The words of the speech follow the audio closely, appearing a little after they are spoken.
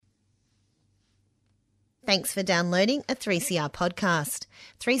Thanks for downloading a 3CR podcast.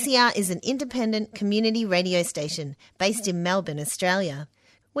 3CR is an independent community radio station based in Melbourne, Australia.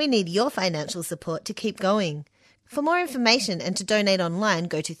 We need your financial support to keep going. For more information and to donate online,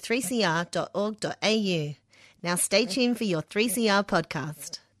 go to 3cr.org.au. Now stay tuned for your 3CR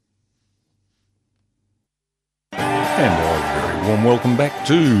podcast. And a very warm welcome back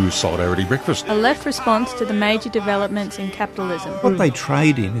to Solidarity Breakfast. A left response to the major developments in capitalism. What they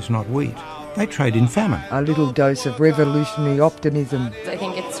trade in is not wheat. They trade in famine. A little dose of revolutionary optimism. I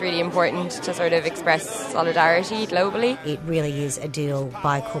think it's really important to sort of express solidarity globally. It really is a deal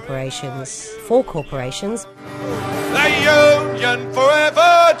by corporations, for corporations. The union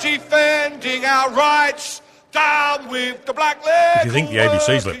forever defending our rights. Down with the black leg. If you think the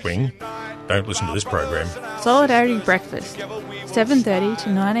ABC's left wing, don't listen to this program. Solidarity Breakfast, 7:30 to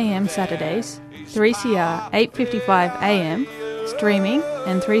 9am Saturdays, 3CR 8:55am, streaming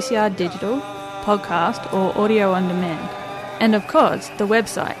and 3CR digital, podcast or audio on demand. And of course, the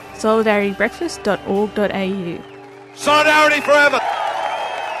website solidaritybreakfast.org.au. Solidarity forever.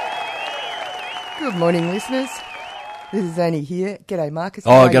 Good morning, listeners. This is Annie here. G'day, Marcus.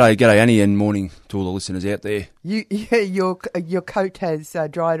 G'day Annie, and morning to all the listeners out there. Your coat has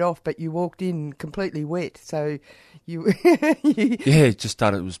dried off, but you walked in completely wet, so you... Yeah, it just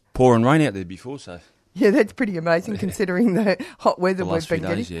started, it was pouring rain out there before, so... Yeah, that's pretty amazing considering the hot weather we've been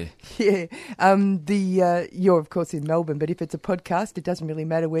days, getting. Yeah. You're of course in Melbourne, but if it's a podcast, it doesn't really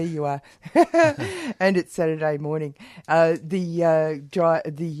matter where you are. And it's Saturday morning. The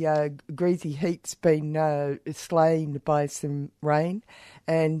greasy heat's been slain by some rain,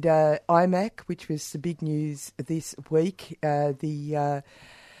 and IMAC, which was the big news this week,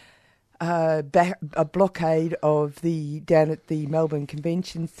 a blockade of down at the Melbourne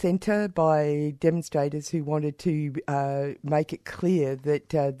Convention Centre by demonstrators who wanted to make it clear that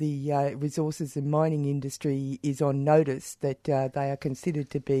the resources and mining industry is on notice that they are considered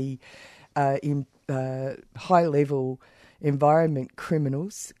to be high-level environment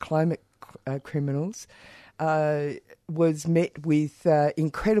criminals, climate criminals, was met with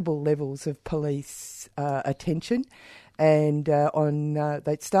incredible levels of police attention. And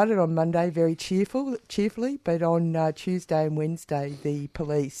they started on Monday very cheerfully, but on Tuesday and Wednesday the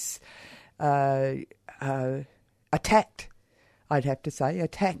police attacked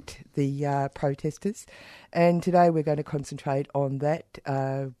the protesters. And today we're going to concentrate on that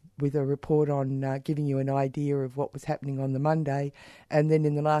with a report on giving you an idea of what was happening on the Monday, and then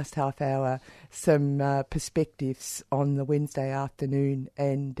in the last half hour some perspectives on the Wednesday afternoon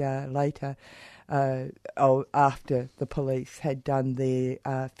and later. After the police had done their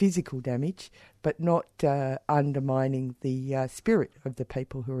physical damage, but not undermining the spirit of the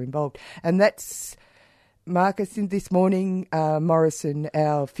people who are involved. And that's, Marcus, this morning, Morrison,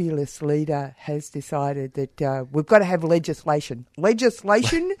 our fearless leader, has decided that we've got to have legislation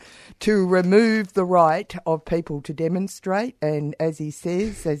to remove the right of people to demonstrate. And as he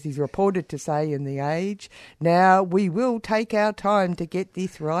says, as he's reported to say in The Age, now we will take our time to get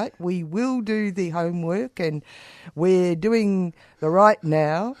this right. We will do the homework, and we're doing the right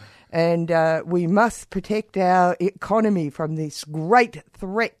now. And we must protect our economy from this great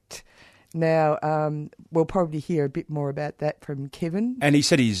threat. Now, we'll probably hear a bit more about that from Kevin. And he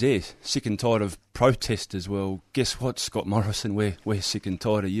said he's sick and tired of protesters. Well, guess what, Scott Morrison? We're sick and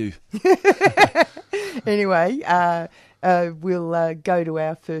tired of you. Anyway, we'll go to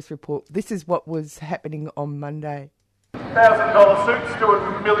our first report. This is what was happening on Monday. $1,000 suits doing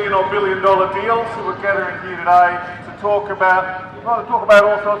 $1 million or $1 billion deals who are gathering here today to talk about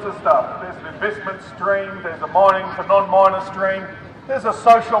all sorts of stuff. There's an investment stream, there's a mining for non-miner stream, there's a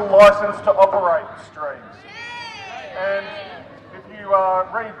social licence to operate streams. And if you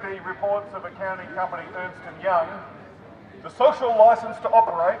read the reports of accounting company Ernst & Young, the social licence to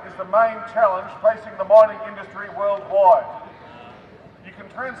operate is the main challenge facing the mining industry worldwide. You can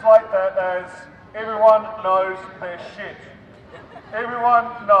translate that as everyone knows their shit. Everyone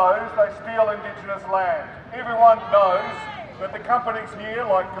knows they steal Indigenous land. Everyone knows that the companies here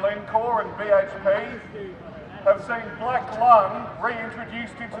like Glencore and BHP have seen black lung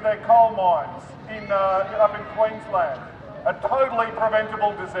reintroduced into their coal mines up in Queensland. A totally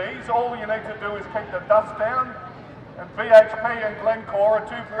preventable disease. All you need to do is keep the dust down, and BHP and Glencore are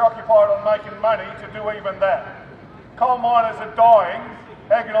too preoccupied on making money to do even that. Coal miners are dying,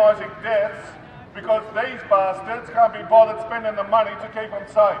 agonising deaths, because these bastards can't be bothered spending the money to keep them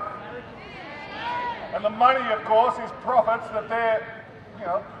safe. And the money, of course, is profits that they're,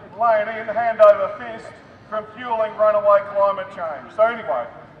 laying in hand over fist from fuelling runaway climate change. So anyway,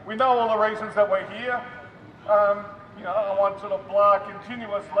 we know all the reasons that we're here. I won't sort of blah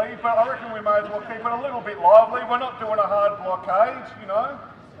continuously, but I reckon we may as well keep it a little bit lively. We're not doing a hard blockade,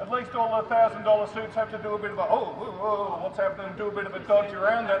 At least all the $1,000 suits have to do a bit of a, what's happening, do a bit of a dodge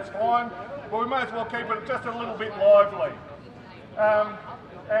around, that's fine. But we may as well keep it just a little bit lively.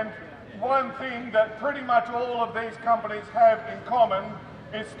 And one thing that pretty much all of these companies have in common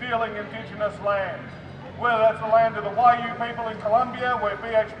is stealing Indigenous land. Whether that's the land of the Wayuu people in Colombia, where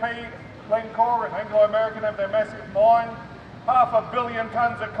BHP, Glencore and Anglo American have their massive mine. 500 million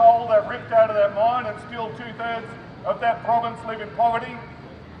tonnes of coal they've ripped out of that mine, and still 2/3 of that province live in poverty.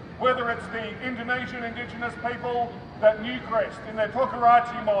 Whether it's the Indonesian Indigenous people that Newcrest in their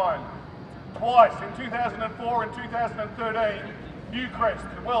Tokarachi mine, twice in 2004 and 2013,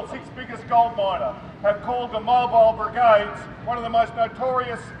 Newcrest, the world's 6th biggest gold miner, have called the mobile brigades one of the most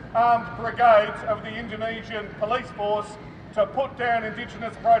notorious armed brigades of the Indonesian police force to put down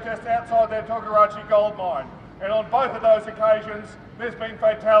Indigenous protests outside their Tokarachi gold mine. And on both of those occasions, there's been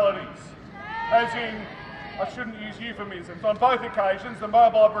fatalities. As in, I shouldn't use euphemisms, on both occasions the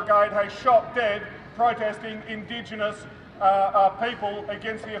mobile brigade has shot dead protesting Indigenous people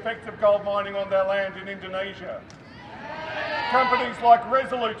against the effects of gold mining on their land in Indonesia. Companies like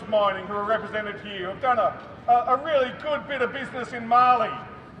Resolute Mining, who are represented here, have done a really good bit of business in Mali,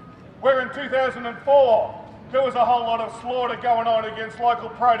 where in 2004 there was a whole lot of slaughter going on against local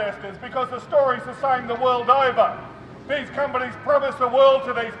protesters, because the story's the same the world over. These companies promise the world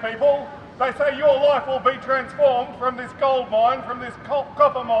to these people. They say your life will be transformed from this gold mine, from this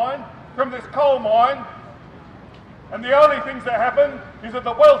copper mine, from this coal mine. And the only things that happen is that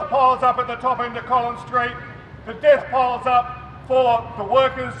the wealth piles up at the top end of Collins Street, the death piles up for the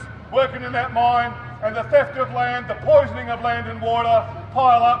workers working in that mine, and the theft of land, the poisoning of land and water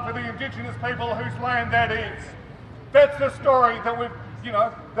pile up for the Indigenous people whose land that is. That's the story that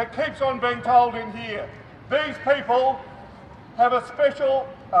that keeps on being told in here. These people have a special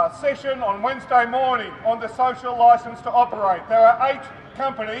session on Wednesday morning on the social licence to operate. There are 8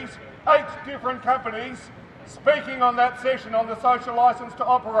 companies, 8 different companies, speaking on that session on the social licence to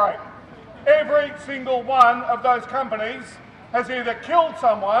operate. Every single one of those companies has either killed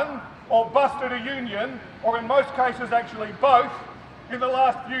someone or busted a union, or in most cases actually both, in the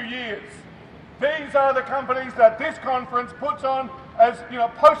last few years. These are the companies that this conference puts on as,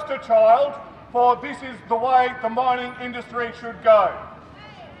 poster child for this is the way the mining industry should go.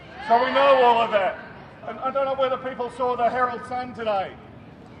 So we know all of that. And I don't know whether people saw the Herald Sun today.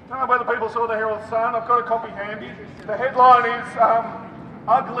 I've got a copy handy. The headline is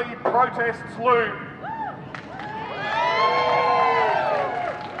Ugly Protests Loom.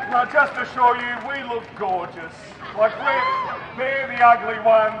 Now, just to show you, we look gorgeous. They're the ugly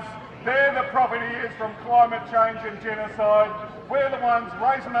ones. They're the profiteers from climate change and genocide. We're the ones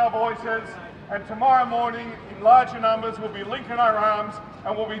raising our voices, and tomorrow morning, in larger numbers, we'll be linking our arms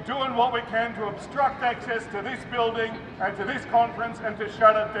and we'll be doing what we can to obstruct access to this building and to this conference and to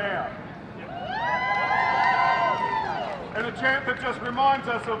shut it down. And a chant that just reminds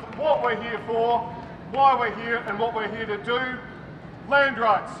us of what we're here for, why we're here, and what we're here to do. Land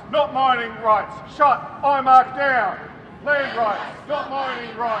rights, not mining rights. Shut IMARC down. Land rights, not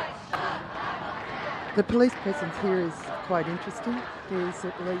mining rights. The police presence here is quite interesting. There's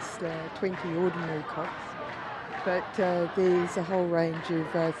at least 20 ordinary cops, but there's a whole range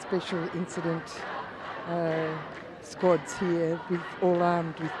of special incident squads here, all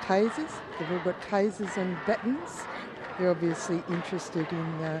armed with tasers. They've all got tasers and batons. They're obviously interested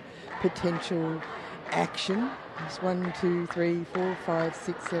in potential action. There's 1, 2, 3, 4, 5,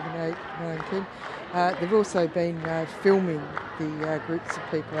 6, 7, 8, 9, 10. They've also been filming the groups of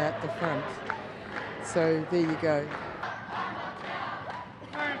people out the front. So there you go.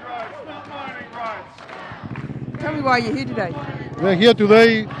 Land rights, not mining rights. Tell me why you're here today. We're here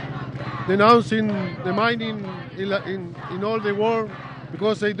today denouncing the mining in all the world,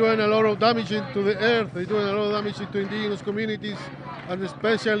 because they're doing a lot of damage to the earth, they're doing a lot of damage to indigenous communities, and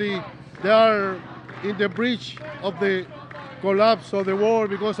especially they are in the breach of the collapse of the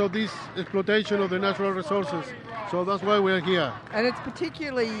world because of this exploitation of the natural resources. So that's why we're here. And it's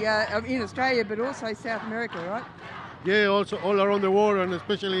particularly in Australia, but also South America, right? Yeah, also all around the world, and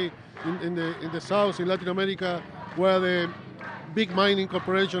especially in the south, in Latin America, where the big mining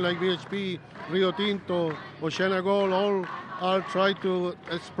corporations like BHP, Rio Tinto, OceanaGold, all are trying to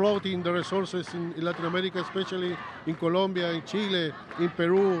exploiting the resources in Latin America, especially in Colombia, in Chile, in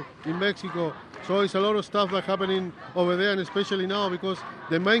Peru, in Mexico. So it's a lot of stuff that's happening over there, and especially now, because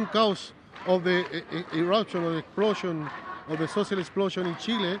the main cause of the eruption or the explosion, of the social explosion in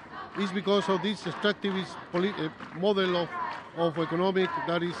Chile, is because of this extractivist model of economic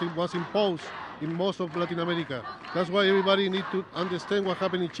that was imposed in most of Latin America. That's why everybody needs to understand what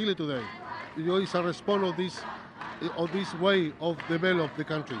happened in Chile today. It's a response of this way of develop the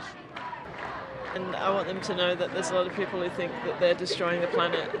countries. And I want them to know that there's a lot of people who think that they're destroying the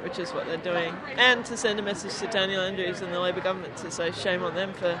planet, which is what they're doing. And to send a message to Daniel Andrews and the Labor government to say shame on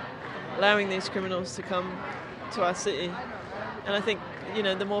them for allowing these criminals to come to our city. And I think,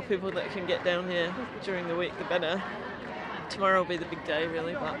 the more people that can get down here during the week, the better. Tomorrow will be the big day,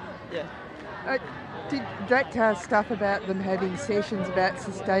 really, but yeah. Did that stuff about them having sessions about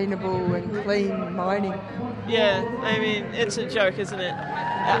sustainable and clean mining? Yeah, I mean, it's a joke, isn't it?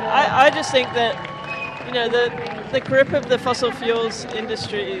 I just think that, the grip of the fossil fuels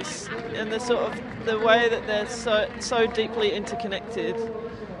industries and the way that they're so deeply interconnected,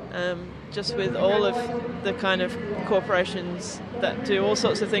 just with all of the kind of corporations that do all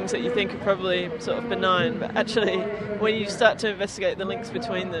sorts of things that you think are probably sort of benign, but actually when you start to investigate the links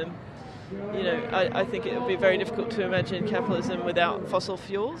between them, I think it would be very difficult to imagine capitalism without fossil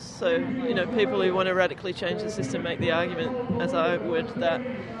fuels. So, people who want to radically change the system make the argument, as I would, that,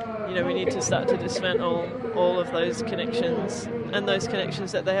 we need to start to dismantle all of those connections and those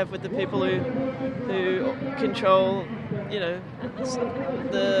connections that they have with the people who control, the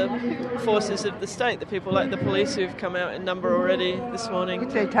forces of the state, the people like the police who've come out in number already this morning.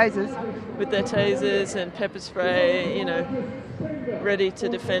 With their tasers. With their tasers and pepper spray, ready to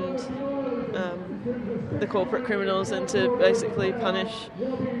defend the corporate criminals and to basically punish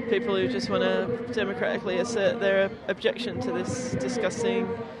people who just want to democratically assert their objection to this disgusting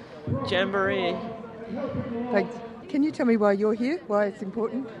jamboree. Thanks. Can you tell me why you're here? Why it's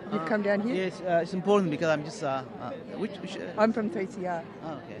important? You've come down here? Yes, it's important because I'm just... I'm from 3CR. Oh,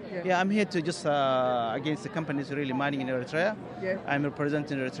 okay. Yeah, I'm here to just against the companies really mining in Eritrea. Yeah. I'm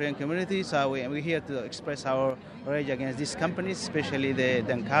representing the Eritrean community, so we're here to express our rage against these companies, especially the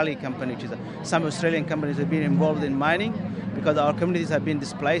Dankali company, which is some Australian companies have been involved in mining because our communities have been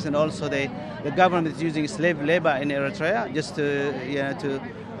displaced, and also the government is using slave labor in Eritrea just to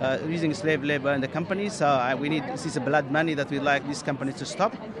using slave labor in the companies. So this is a blood money that we like these companies to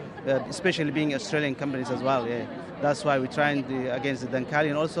stop, especially being Australian companies as well. Yeah. That's why we're trying against the Dankali,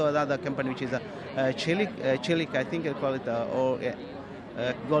 and also another company which is Chilik, I think I call it,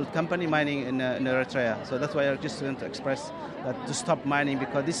 gold company mining in Eritrea. So that's why I just want to express that to stop mining,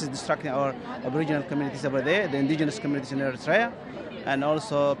 because this is distracting our Aboriginal communities over there, the indigenous communities in Eritrea. And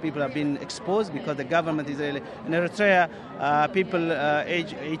also people have been exposed because the government is really... In Eritrea, people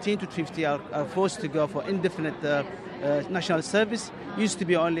age 18 to 50 are forced to go for indefinite national service. Used to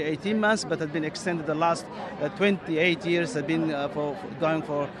be only 18 months, but has been extended the last 28 years, have been going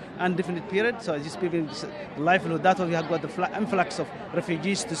for indefinite period. So just people's livelihood. That's why we have got the influx of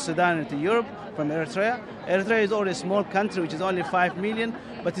refugees to Sudan and to Europe from Eritrea. Eritrea is already a small country, which is only 5 million,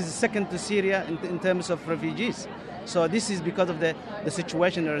 but is second to Syria in terms of refugees. So this is because of the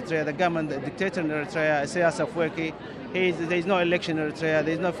situation in Eritrea. The government, the dictator in Eritrea, Isaias Afwerki, there is no election in Eritrea.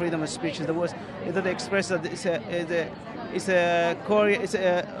 There is no freedom of speech. The worst that they express that it's a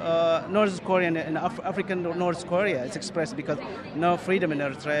North Korean and African North Korea. It's expressed because no freedom in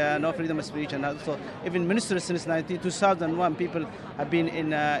Eritrea, no freedom of speech, and also even ministers since 2001, people have been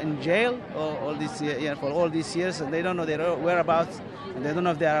in jail for all these years, and they don't know their whereabouts. And they don't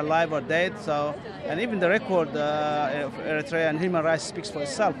know if they are alive or dead. So, and even the record of Eritrea and human rights speaks for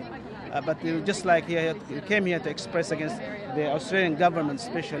itself. But we just like here, we came here to express against the Australian government,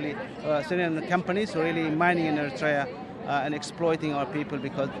 especially Australian companies who are really mining in Eritrea and exploiting our people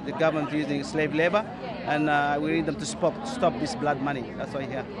because the government is using slave labor, and we need them to stop this blood money. That's why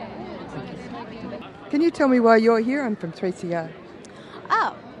here. Can you tell me why you're here? I'm from 3CR.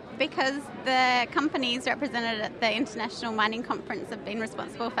 Oh. Because the companies represented at the International Mining Conference have been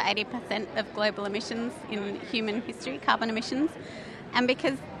responsible for 80% of global emissions in human history, carbon emissions, and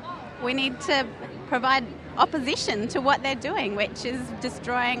because we need to provide opposition to what they're doing, which is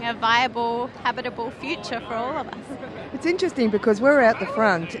destroying a viable, habitable future for all of us. It's interesting because we're out the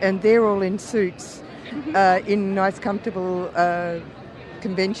front and they're all in suits in nice, comfortable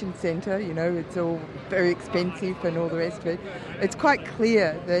convention centre, it's all very expensive and all the rest of it. It's quite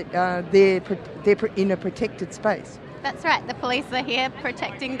clear that they're in a protected space. That's right. The police are here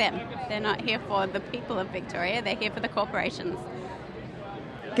protecting them. They're not here for the people of Victoria. They're here for the corporations.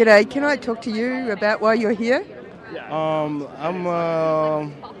 G'day. Can I talk to you about why you're here? I'm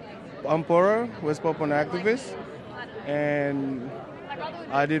Pora, West Papuan activist, and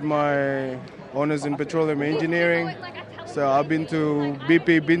I did my honours in petroleum engineering. So I've been to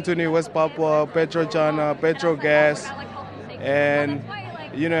BP, Bintuni, West Papua, PetroChina, Petrogas, and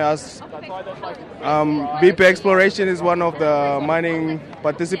as BP Exploration is one of the mining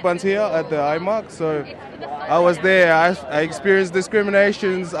participants here at the IMARC. So I was there. I experienced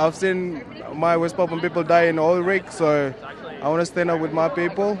discriminations. I've seen my West Papuan people die in oil rigs. So I want to stand up with my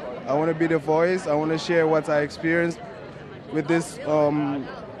people. I want to be the voice. I want to share what I experienced with these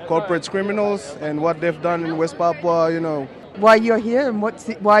corporate criminals and what they've done in West Papua, Why you're here and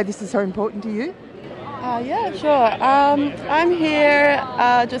why this is so important to you? Yeah, sure. I'm here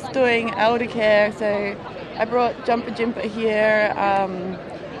just doing elder care, so I brought Jumper Jimper here,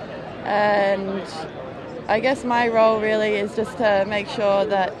 and I guess my role really is just to make sure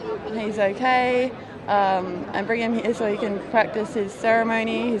that he's okay, and bring him here so he can practice his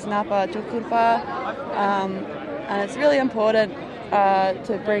ceremony, his Napa Chukurpa, and it's really important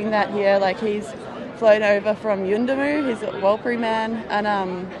to bring that here. Like, he's flown over from Yuendamu, he's a Warlpiri man, and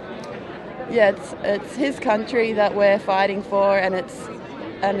it's his country that we're fighting for, and it's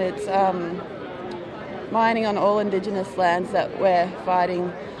mining on all Indigenous lands that we're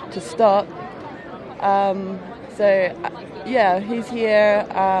fighting to stop. He's here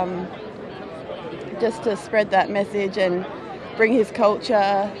just to spread that message and bring his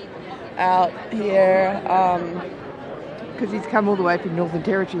culture out here. Because he's come all the way from Northern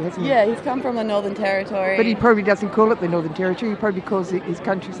Territory, hasn't he? Yeah, he's come from the Northern Territory. But he probably doesn't call it the Northern Territory. He probably calls his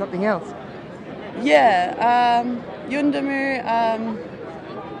country something else. Yeah, Yuendamu,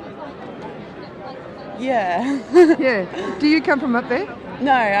 yeah. Yeah. Do you come from up there?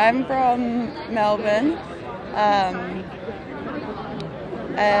 No, I'm from Melbourne.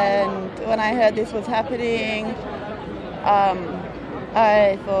 And when I heard this was happening,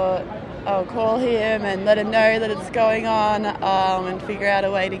 I thought I'll call him and let him know that it's going on, and figure out a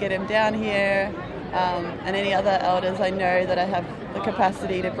way to get him down here, and any other elders I know that I have the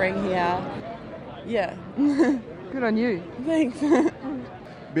capacity to bring here. Yeah. Good on you. Thanks.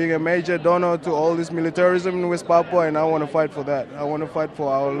 Being a major donor to all this militarism in West Papua, and I want to fight for that. I want to fight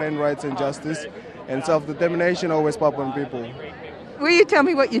for our land rights and justice and self-determination of West Papuan people. Will you tell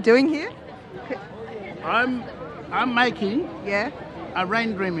me what you're doing here? I'm making a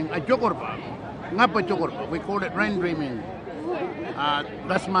rain dreaming, a chokorpa, ngapa chokorpa. We call it rain dreaming.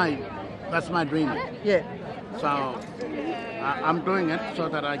 That's my dream. Yeah. So I'm doing it so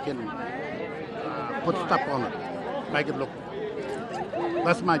that I can put stuff on it, make it look.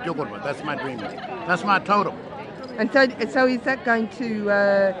 That's my chokorpa. That's my dream. That's my totem. And so is that going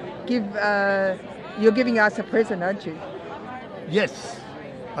to give? You're giving us a present, aren't you? Yes,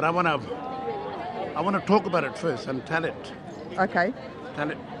 but I want to talk about it first and tell it. Okay. Tell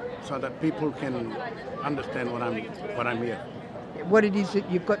it so that people can understand what I'm here. What it is that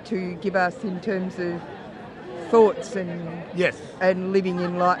you've got to give us in terms of thoughts and and living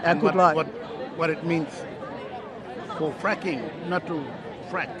in a good life. What it means for fracking, not to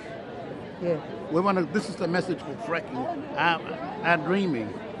frack. Yeah. This is the message for fracking. Our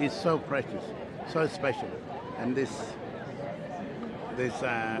dreaming is so precious, so special, and this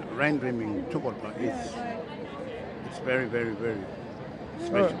rain dreaming chokorpa it's very, very, very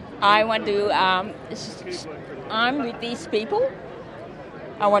special. I want to. I'm with these people.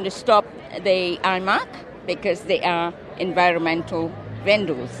 I want to stop the IMARC because they are environmental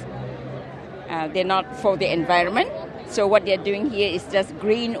vandals. They're not for the environment. So what they're doing here is just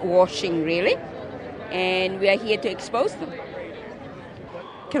greenwashing, really, and we are here to expose them.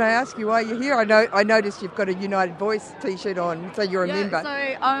 Can I ask you why you're here? I noticed you've got a United Voice T-shirt on, so you're a member. So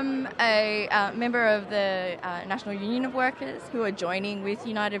I'm a member of the National Union of Workers who are joining with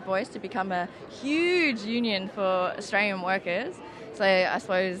United Voice to become a huge union for Australian workers. So I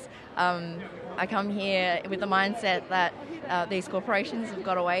suppose I come here with the mindset that these corporations have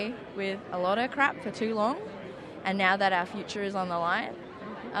got away with a lot of crap for too long, and now that our future is on the line,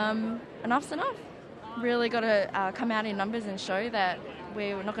 enough's enough. Really got to come out in numbers and show that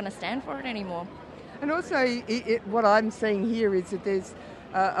we're not going to stand for it anymore. And also, what I'm seeing here is that there's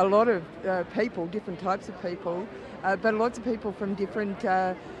a lot of people, different types of people, but lots of people from different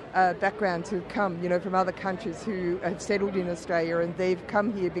backgrounds who've come, from other countries who have settled in Australia, and they've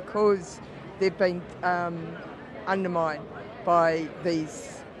come here because they've been undermined by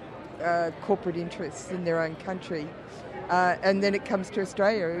these corporate interests in their own country. And then it comes to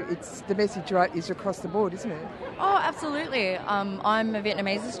Australia. The message, right, is across the board, isn't it? Oh, absolutely. I'm a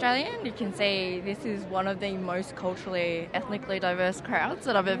Vietnamese Australian. You can see this is one of the most culturally, ethnically diverse crowds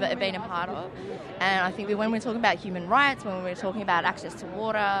that I've ever been a part of. And I think when we're talking about human rights, when we're talking about access to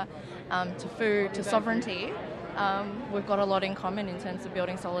water, to food, to sovereignty, we've got a lot in common in terms of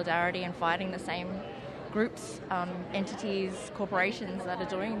building solidarity and fighting the same groups, entities, corporations that are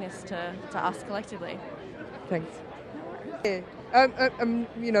doing this to us collectively. Thanks.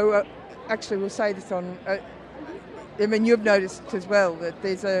 Yeah. Actually, we'll say this on... you've noticed as well that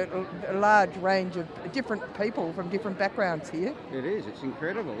there's a large range of different people from different backgrounds here. It is. It's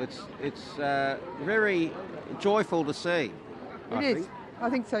incredible. It's very joyful to see. I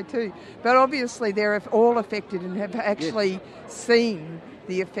think so too. But obviously they're all affected and have actually seen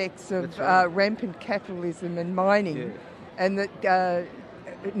the effects of rampant capitalism and mining, and that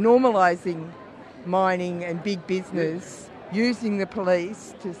normalising mining and big business, using the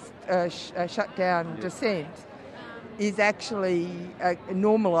police to shut down dissent, is actually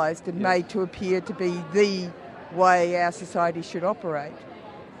normalised and made to appear to be the way our society should operate.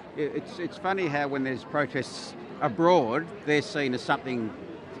 It's funny how when there's protests abroad, they're seen as something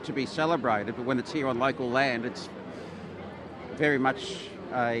to be celebrated, but when it's here on local land, it's very much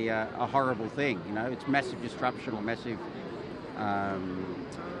a horrible thing. It's massive disruption or massive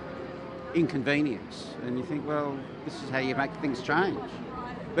inconvenience, and you think, well, this is how you make things change.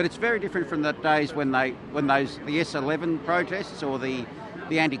 But it's very different from the days when the S11 protests or the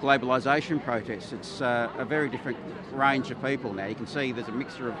anti-globalisation protests. It's a very different range of people now. You can see there's a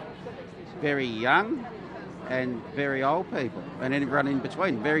mixture of very young and very old people, and everyone in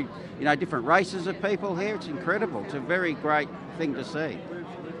between. Very, different races of people here. It's incredible. It's a very great thing to see.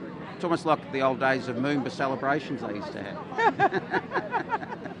 It's almost like the old days of Moomba celebrations they used to have.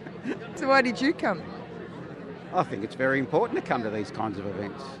 So why did you come? I think it's very important to come to these kinds of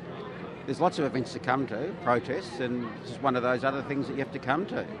events. There's lots of events to come to, protests, and it's just one of those other things that you have to come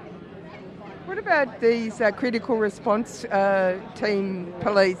to. What about these critical response team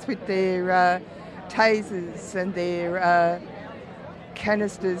police with their tasers and their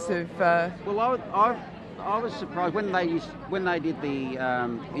canisters of... Well, I was surprised when they did the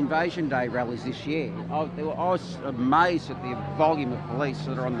Invasion Day rallies this year. I was amazed at the volume of police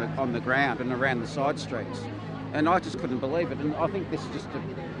that are on the ground and around the side streets, and I just couldn't believe it. And I think this is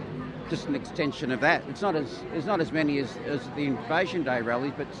just an extension of that. It's not as many as the Invasion Day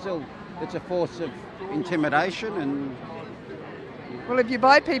rallies, but still, it's a force of intimidation and. Well, if you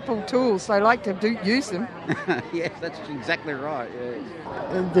buy people tools, they like to use them. Yes, that's exactly right.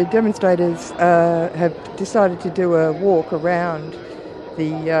 Yes. The demonstrators have decided to do a walk around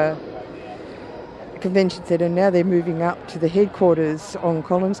the convention centre. Now they're moving up to the headquarters on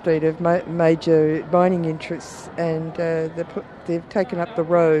Collins Street of major mining interests, and they've taken up the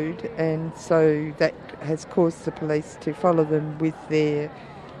road, and so that has caused the police to follow them with their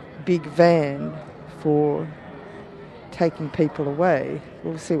big van for taking people away.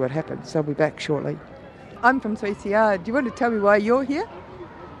 We'll see what happens. I'll be back shortly. I'm from 3CR. Do you want to tell me why you're here?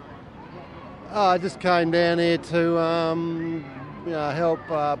 I just came down here to help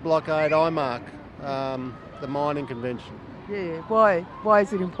blockade IMARC, the mining convention. Yeah, why? Why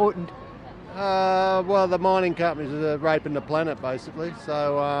is it important? Well, the mining companies are raping the planet, basically.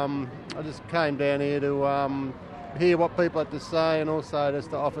 So I just came down here to hear what people have to say, and also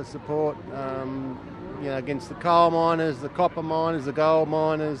just to offer support against the coal miners, the copper miners, the gold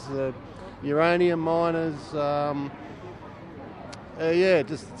miners, the uranium miners.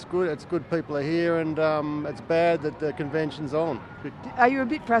 It's good. It's good people are here, and it's bad that the convention's on. Are you a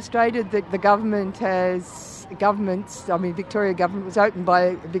bit frustrated that the Victoria government was opened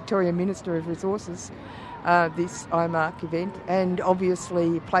by Victoria Minister of Resources, this IMARC event, and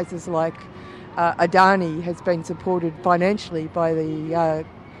obviously places like Adani has been supported financially by the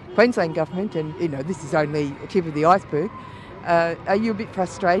Queensland government, and this is only a tip of the iceberg. Are you a bit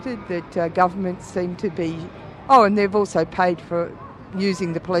frustrated that governments seem to be... Oh, and they've also paid for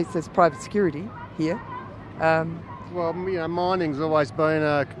using the police as private security here. Well, mining's always been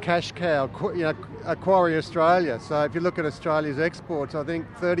a cash cow, a quarry Australia. So if you look at Australia's exports, I think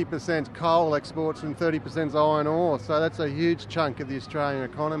 30%'s coal exports and 30%'s iron ore. So that's a huge chunk of the Australian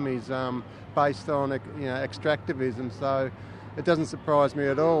economy's based on extractivism. So it doesn't surprise me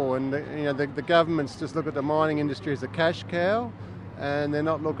at all. And the governments just look at the mining industry as a cash cow, and they're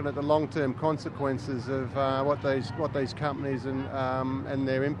not looking at the long-term consequences of what these companies and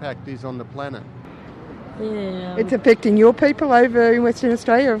their impact is on the planet. Yeah. It's affecting your people over in Western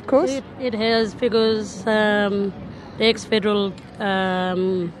Australia, of course. It has, because the ex-federal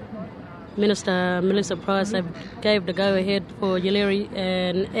Minister Melissa Price gave the go-ahead for Yeleri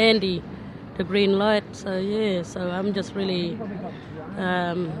and Andy the green light. So I'm just really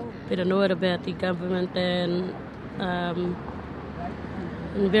a bit annoyed about the government and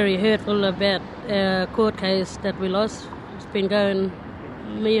very hurtful about our court case that we lost. It's been going,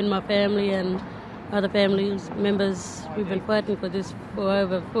 me and my family and other family members, we've been fighting for this for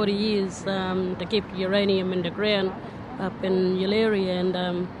over 40 years to keep uranium in the ground up in Yeleri, and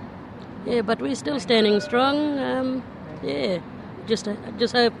but we're still standing strong. just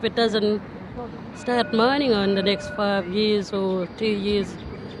hope it doesn't start mining on the next 5 years or 2 years.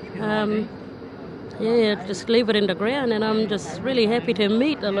 Just leave it in the ground, and I'm just really happy to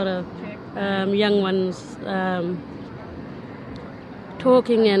meet a lot of young ones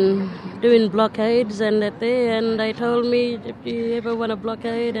talking and doing blockades and that there, and they told me, if you ever want a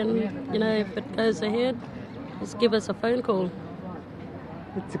blockade and, if it goes ahead, just give us a phone call.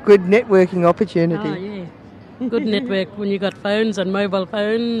 It's a good networking opportunity. Oh, yeah. Good network when you got phones and mobile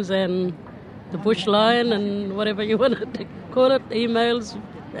phones and the bush line and whatever you want to call it, emails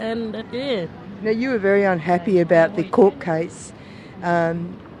and that, Now, you were very unhappy about the court case,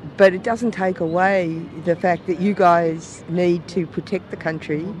 but it doesn't take away the fact that you guys need to protect the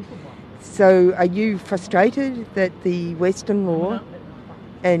country. So are you frustrated that the Western law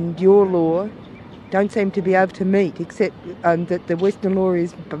and your law don't seem to be able to meet, except that the Western law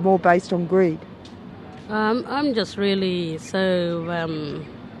is more based on greed? I'm just really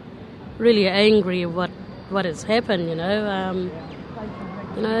really angry what has happened,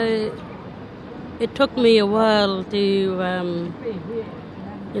 It took me a while to,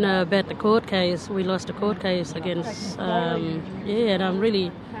 about the court case. We lost a court case against, and I'm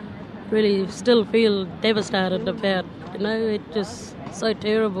really still feel devastated about, it's just so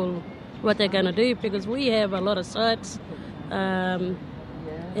terrible what they're going to do, because we have a lot of sites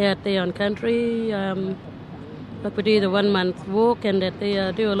out there on country. Like we do the 1 month walk, and that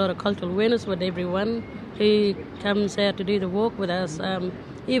they do a lot of cultural awareness with everyone who comes out to do the walk with us.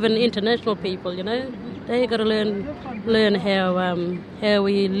 Even international people, they got to learn how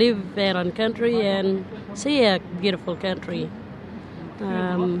we live out on country and see our beautiful country.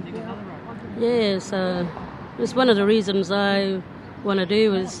 So it's one of the reasons I want to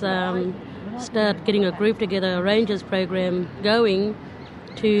do is start getting a group together, a rangers program going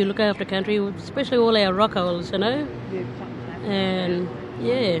to look after country, especially all our rock holes, And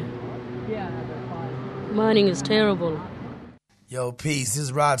mining is terrible. Yo, peace. This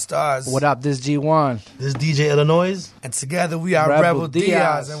is Rod Stars. What up? This is G1. This is DJ Illinois. And together we are Rebel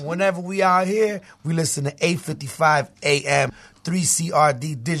Diaz. And whenever we out here, we listen to 8:55 a.m.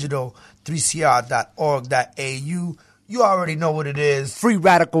 3CRD Digital, 3cr.org.au. You already know what it is. Free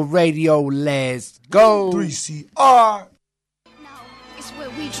Radical Radio. Let's go. 3CR. Is where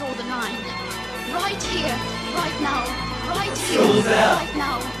we draw the line. Right here, right now. Right here, Schools out. right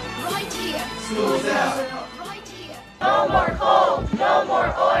now. Right here. Schools right out. now. Right here. No more coal, no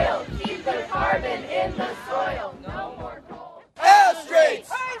more oil. Keep the carbon in the soil. No more coal. L Street.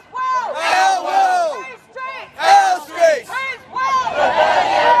 L Will. L Street.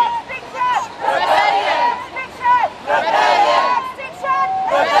 Rebellion. Rebellion.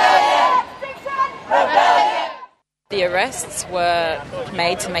 Rebellion. The arrests were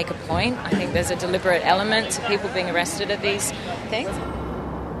made to make a point. I think there's a deliberate element to people being arrested at these things.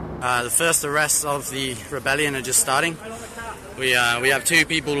 The first arrests of the rebellion are just starting. We have 2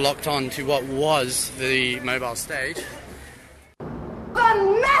 people locked on to what was the mobile stage. A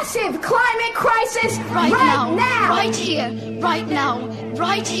massive climate crisis right now. Right here, right now.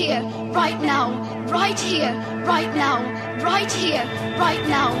 Right here, right now. Right here, right now. Right here, right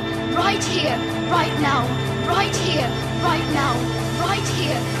now. Right here, right now. Right here, right now. Right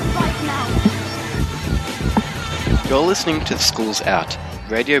here, right now. You're listening to Schools Out,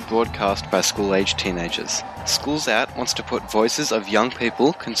 radio broadcast by school-aged teenagers. Schools Out wants to put voices of young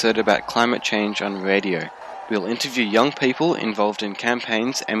people concerned about climate change on radio. We'll interview young people involved in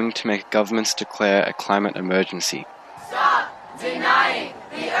campaigns aiming to make governments declare a climate emergency. Stop denying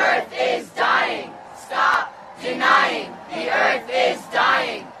the earth is dying. Stop denying the earth is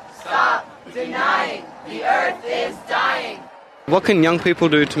dying. Stop denying the earth is dying. What can young people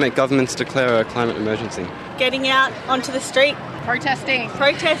do to make governments declare a climate emergency? Getting out onto the street. Protesting.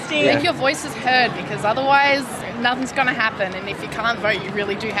 Yeah. Make your voices heard, because otherwise nothing's going to happen. And if you can't vote, you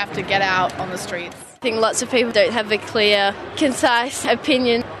really do have to get out on the streets. I think lots of people don't have a clear, concise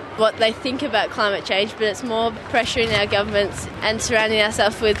opinion what they think about climate change, but it's more pressuring our governments and surrounding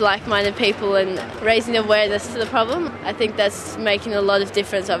ourselves with like-minded people and raising awareness to the problem. I think that's making a lot of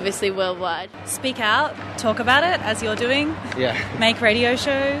difference, obviously, worldwide. Speak out, talk about it, as you're doing. Yeah. Make radio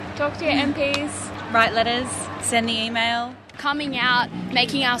show. Talk to your MPs. Write letters, send the email. Coming out,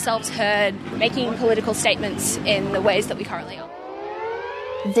 making ourselves heard, making political statements in the ways that we currently are.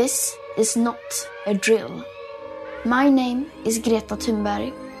 This is not a drill. My name is Greta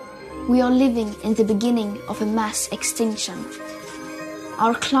Thunberg. We are living in the beginning of a mass extinction.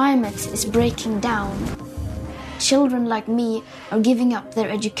 Our climate is breaking down. Children like me are giving up their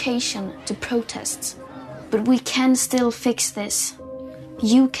education to protest. But we can still fix this.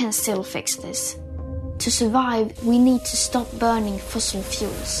 You can still fix this. To survive, we need to stop burning fossil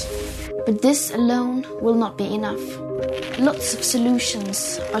fuels. But this alone will not be enough. Lots of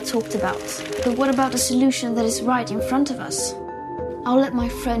solutions are talked about. But what about a solution that is right in front of us? I'll let my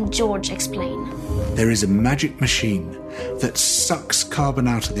friend George explain. There is a magic machine that sucks carbon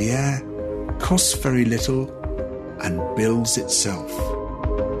out of the air, costs very little, and builds itself.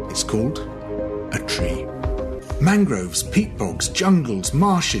 It's called a tree. Mangroves, peat bogs, jungles,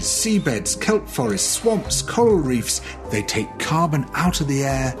 marshes, seabeds, kelp forests, swamps, coral reefs, they take carbon out of the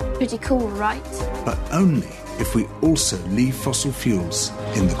air. Pretty cool, right? But only if we also leave fossil fuels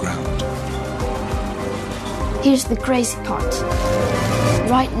in the ground. Here's the crazy part.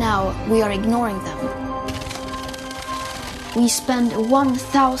 Right now, we are ignoring them. We spend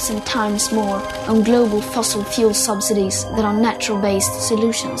 1,000 times more on global fossil fuel subsidies than on natural-based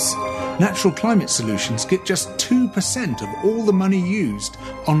solutions. Natural climate solutions get just 2% of all the money used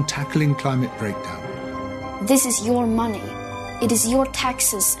on tackling climate breakdown. This is your money. It is your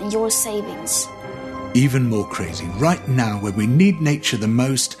taxes and your savings. Even more crazy, right now when we need nature the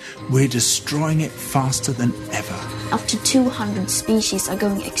most, we're destroying it faster than ever. Up to 200 species are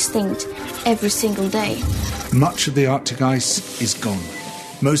going extinct every single day. Much of the Arctic ice is gone.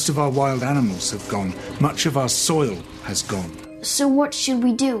 Most of our wild animals have gone. Much of our soil has gone. So what should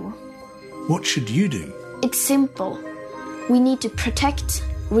we do? What should you do? It's simple. We need to protect,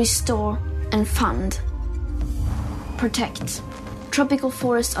 restore, and fund. Protect. Tropical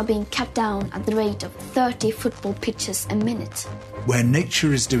forests are being cut down at the rate of 30 football pitches a minute. Where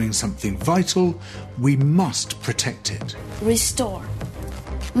nature is doing something vital, we must protect it. Restore.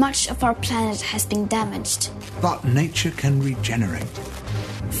 Much of our planet has been damaged. But nature can regenerate.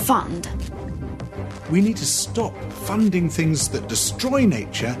 Fund. We need to stop funding things that destroy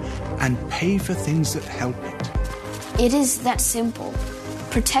nature and pay for things that help it. It is that simple.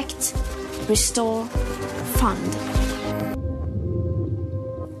 Protect, restore, fund.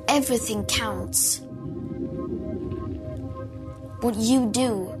 Everything counts. What you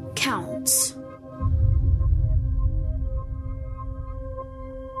do counts.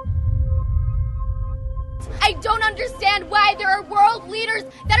 I don't understand why there are world leaders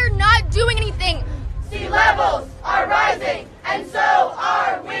that are not doing anything. Sea levels are rising, and so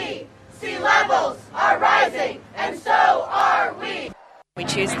are we. Sea levels are rising, and so are we. We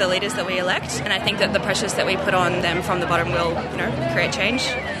choose the leaders that we elect, and I think that the pressures that we put on them from the bottom will, create change.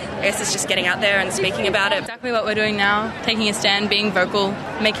 I guess it's just getting out there and speaking about it. Exactly what we're doing now, taking a stand, being vocal,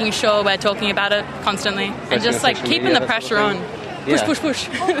 making sure we're talking about it constantly, and just keeping the pressure on. Yeah. Push.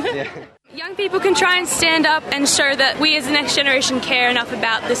 Yeah. Young people can try and stand up and show that we as the next generation care enough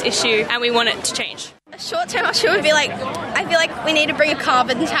about this issue and we want it to change. A short-term option would be I feel like we need to bring a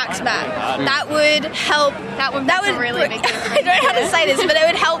carbon tax back. That would help. That would really big difference. I don't know how to say this, but it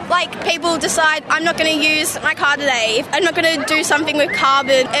would help people decide I'm not going to use my car today. If I'm not going to do something with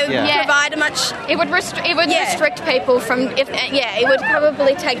carbon. It would provide a much. It would restrict people from. It would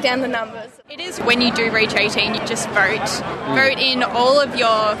probably take down the numbers. It is when you do reach 18, you just vote. Vote in all of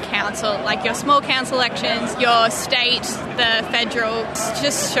your council, like your small council elections, your state, the federal. It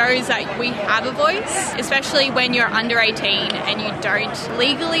just shows that we have a voice, especially when you're under 18 and you don't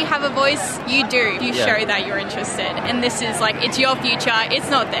legally have a voice. You do. You show that you're interested. And this is it's your future. It's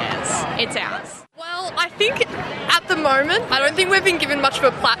not theirs. It's ours. Well, I think at the moment, I don't think we've been given much of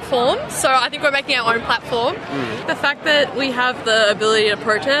a platform, so I think we're making our own platform. The fact that we have the ability to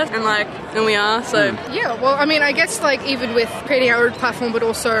protest and we are, so... Yeah, well, I mean, I guess even with creating our own platform, but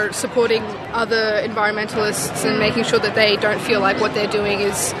also supporting other environmentalists and making sure that they don't feel like what they're doing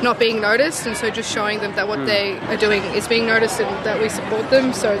is not being noticed, and so just showing them that what they are doing is being noticed and that we support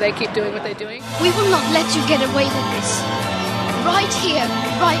them, so they keep doing what they're doing. We will not let you get away with this. Right here,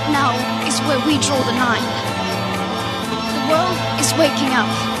 right now, is where we draw the line. The world is waking up.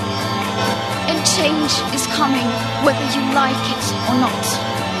 And change is coming, whether you like it or not.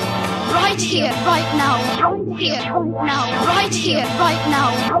 Right here, right now. Right here, right now. Right here, right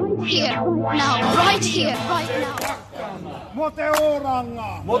now. Right here, right now. Right here, right now.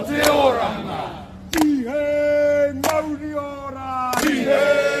 Moteoranga. Moteoranga. Siihen Mauriora.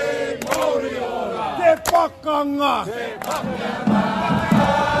 Siihen Mauriora. Te pakanga. Te pakanga.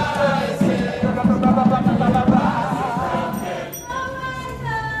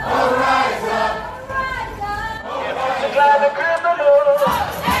 Rise up. Declare the criminals.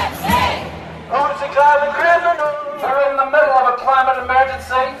 Declare the criminals. We're in the middle of a climate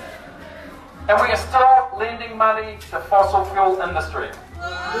emergency, and we are still lending money to fossil fuel industry.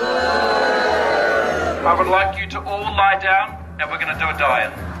 I would like you to all lie down, and we're going to do a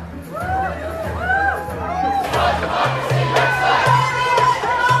die-in.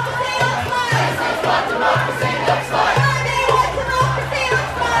 Democracy,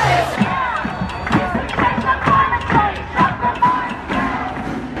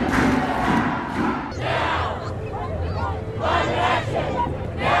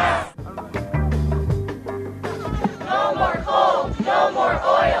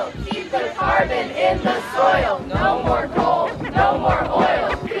 carbon in the soil. No more coal, no more oil.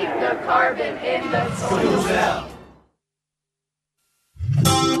 Keep the carbon in the soil.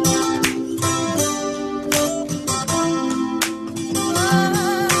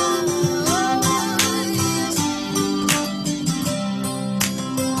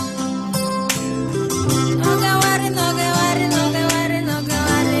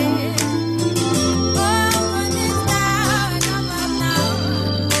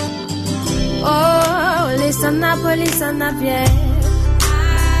 Police on a pie.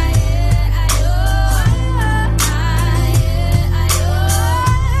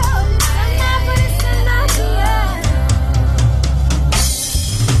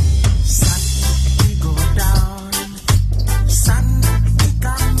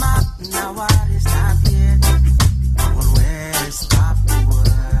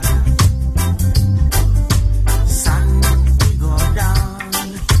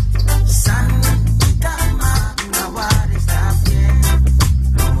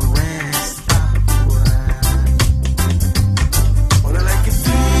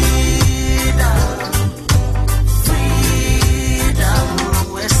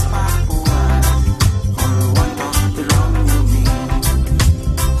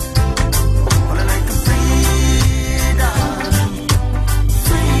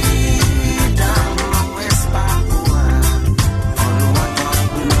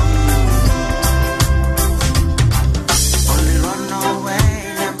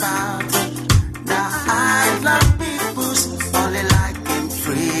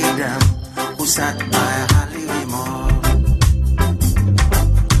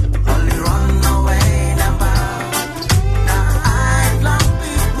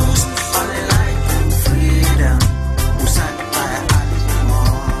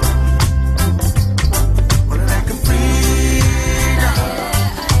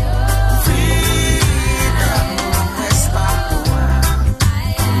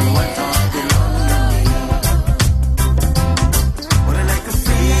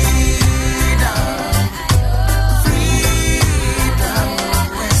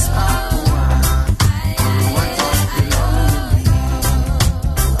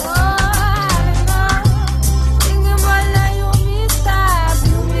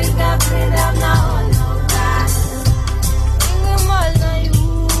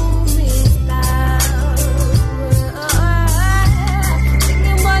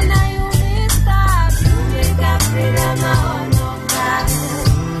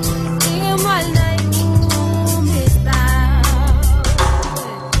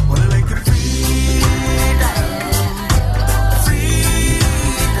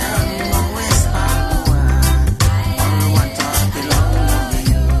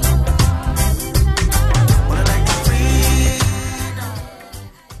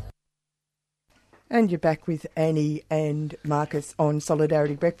 And you're back with Annie and Marcus on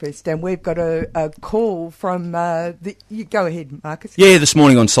Solidarity Breakfast, and we've got a call from you go ahead, Marcus. Yeah, this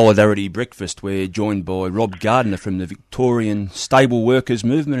morning on Solidarity Breakfast, we're joined by Rob Gardner from the Victorian Stable Workers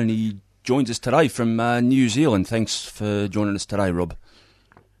Movement, and he joins us today from New Zealand. Thanks for joining us today, Rob.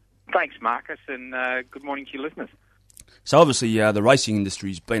 Thanks, Marcus, and good morning to your listeners. So obviously the racing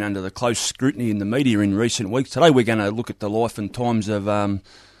industry's been under the close scrutiny in the media in recent weeks. Today we're going to look at the life and times of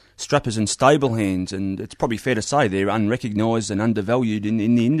strappers and stable hands, and it's probably fair to say they're unrecognised and undervalued in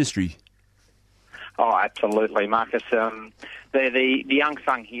the industry. Oh, absolutely, Marcus. They're the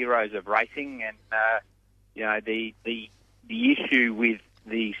unsung heroes of racing, and the issue with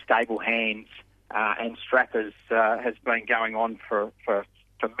the stable hands and strappers has been going on for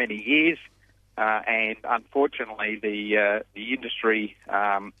many years, and unfortunately the industry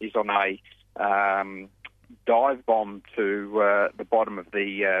is on a dive bomb to the bottom of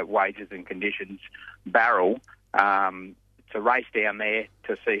the wages and conditions barrel. It's a race down there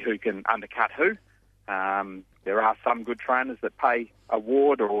to see who can undercut who. There are some good trainers that pay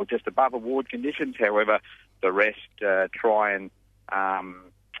award or just above award conditions. However, the rest try and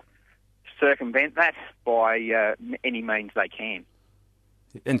circumvent that by any means they can.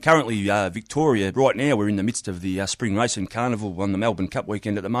 And currently, Victoria, right now, we're in the midst of the Spring Racing Carnival on the Melbourne Cup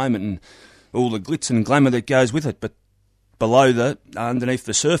weekend at the moment, and all the glitz and glamour that goes with it. But below that, underneath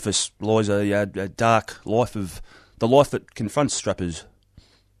the surface, lies a dark life of the life that confronts strappers.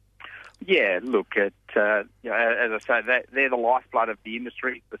 Yeah, look, as I say, they're the lifeblood of the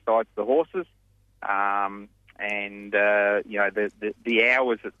industry besides the horses. The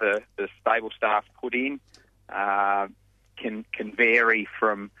hours that the stable staff put in can vary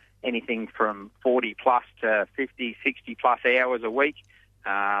from anything from 40 plus to 50, 60 plus hours a week.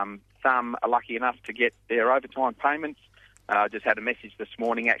 Some are lucky enough to get their overtime payments I just had a message this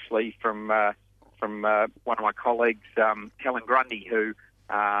morning actually from one of my colleagues, Helen Grundy, who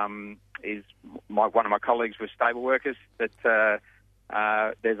is one of my colleagues with stable workers, that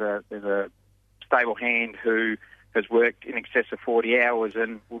there's a stable hand who has worked in excess of 40 hours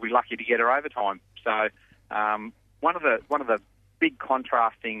and will be lucky to get her overtime. So one of the big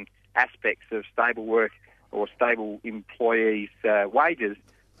contrasting aspects of stable work or stable employees' wages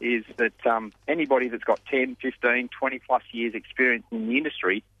is that anybody that's got 10, 15, 20 plus years experience in the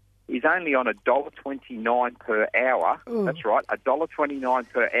industry is only on $1.29 per hour. Ooh. That's right, $1.29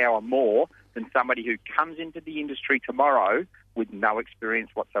 per hour more than somebody who comes into the industry tomorrow with no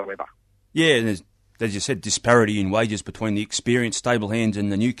experience whatsoever. Yeah, and there's, as you said, disparity in wages between the experienced stable hands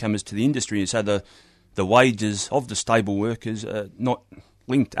and the newcomers to the industry. And so the wages of the stable workers are not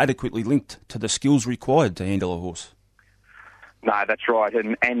adequately linked to the skills required to handle a horse. No, that's right.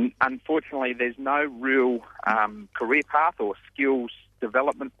 And unfortunately, there's no real career path or skills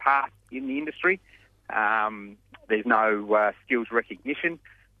development path in the industry. There's no skills recognition.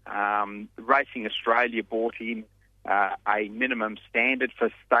 Racing Australia brought in a minimum standard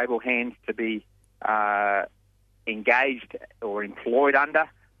for stable hands to be engaged or employed under.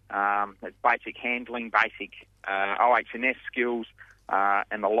 Basic handling, basic OH&S skills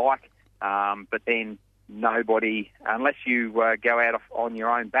and the like. But then nobody, unless you go out on your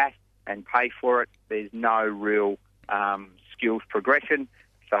own bat and pay for it, there's no real skills progression.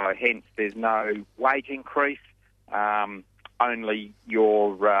 So hence there's no wage increase, only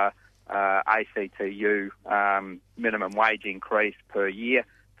your ACTU minimum wage increase per year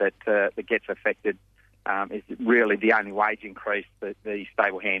that gets affected is really the only wage increase that the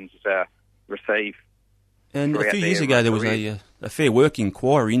stable hands receive. And a few years ago there was a Fair Work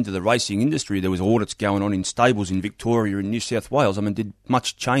inquiry into the racing industry. There was audits going on in stables in Victoria and New South Wales. I mean, did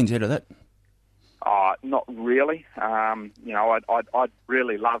much change out of that? Not really. I'd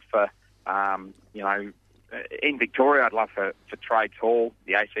really love for, in Victoria, I'd love for Trades Hall,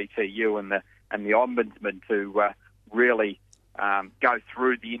 the ACTU and the Ombudsman to really go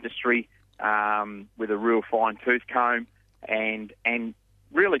through the industry with a real fine tooth comb and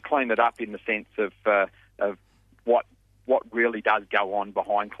really clean it up in the sense of what really does go on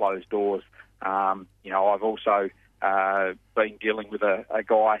behind closed doors. I've also been dealing with a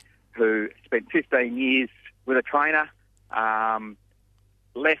guy who spent 15 years with a trainer,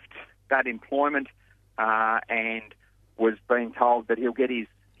 left that employment and was being told that he'll get his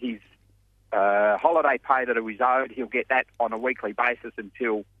holiday pay that was owed. He'll get that on a weekly basis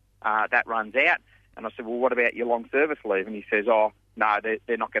until that runs out. And I said, well, what about your long service leave? And he says, oh, no,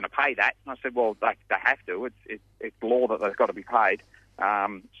 they're not going to pay that. And I said, well, they have to. It's law that they've got to be paid.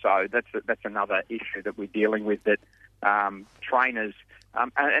 So that's another issue that we're dealing with, that trainers,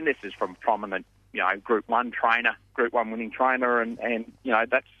 and this is from prominent, Group 1 trainer, Group 1 winning trainer, and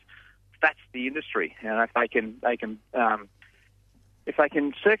that's the industry. And if they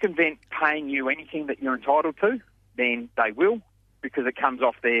can circumvent paying you anything that you're entitled to, then they will, because it comes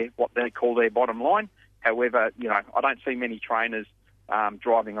off what they call their bottom line. However, I don't see many trainers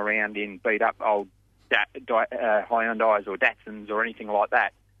driving around in beat-up old Hyundais or Datsuns or anything like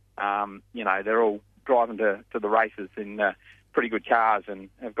that. They're all driving to the races in pretty good cars and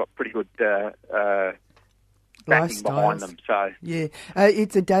have got pretty good backing behind them. So yeah,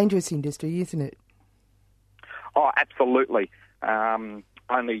 it's a dangerous industry, isn't it? Oh, absolutely.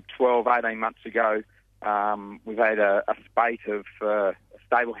 Only 12, 18 months ago, we've had a spate of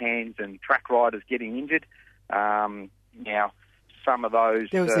stable hands and track riders getting injured. Now, some of those...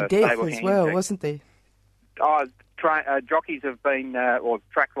 There was a death as well, wasn't there? Jockeys have been, or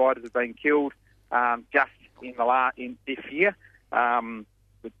track riders have been killed just in this year.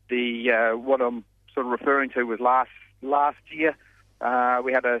 With what I'm sort of referring to was last year,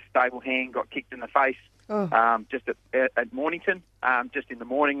 we had a stable hand got kicked in the face just at Mornington, just in the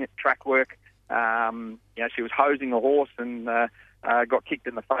morning at track work. She was hosing a horse and got kicked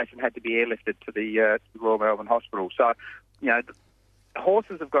in the face and had to be airlifted to the Royal Melbourne Hospital. So,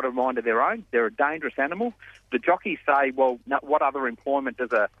 horses have got a mind of their own. They're a dangerous animal. The jockeys say, well, what other employment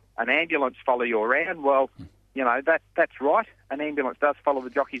does an ambulance follow you around? Well, that's right. An ambulance does follow the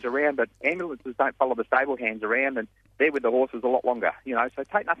jockeys around, but ambulances don't follow the stable hands around, and they're with the horses a lot longer. So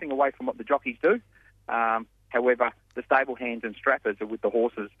take nothing away from what the jockeys do. However, the stable hands and strappers are with the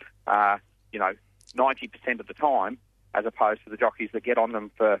horses, 90% of the time, as opposed to the jockeys that get on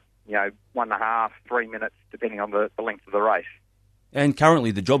them for 1.5, 3 minutes, depending on the length of the race. And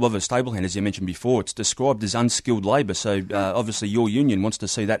currently the job of a stable hand, as you mentioned before, it's described as unskilled labour. So obviously your union wants to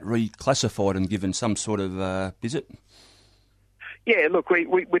see that reclassified and given some sort of, is it? Yeah, look,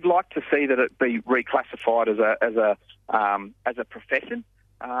 we'd like to see that it be reclassified as a profession,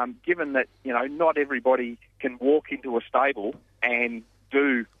 given that not everybody can walk into a stable and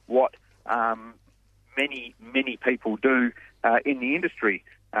do what many people do in the industry.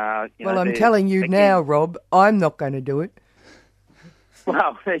 I'm telling you now, Rob, I'm not going to do it.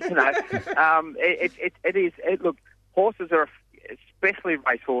 Well, it is. Look, horses are, especially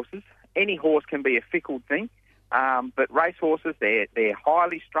racehorses. Any horse can be a fickle thing, but racehorses, they're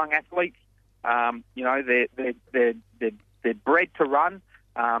highly strung athletes. They're bred to run.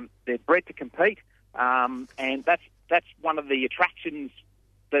 They're bred to compete, and that's one of the attractions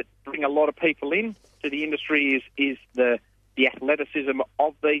that bring a lot of people in to the industry is the athleticism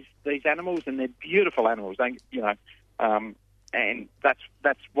of these animals, and they're beautiful animals. And that's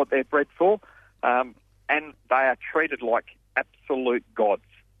what they're bred for, and they are treated like absolute gods.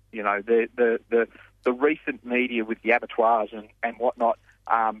 The recent media with the abattoirs and whatnot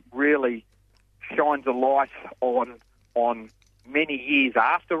really shines a light on many years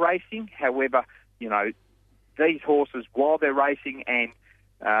after racing. However, these horses, while they're racing, and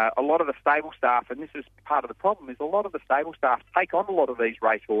a lot of the stable staff, and this is part of the problem, is a lot of the stable staff take on a lot of these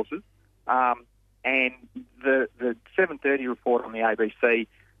race horses. And the 7:30 report on the ABC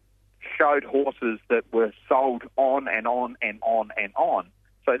showed horses that were sold on and on and on and on.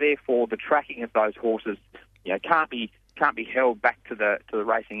 So therefore, the tracking of those horses, can't be held back to the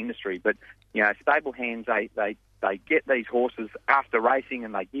racing industry. But stable hands, they get these horses after racing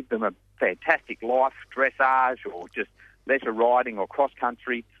and they give them a fantastic life, dressage or just leisure riding or cross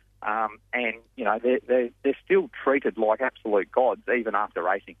country, and they're still treated like absolute gods even after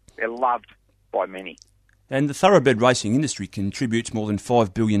racing. They're loved by many. And the thoroughbred racing industry contributes more than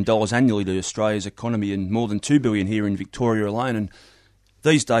 $5 billion annually to Australia's economy and more than $2 billion here in Victoria alone. And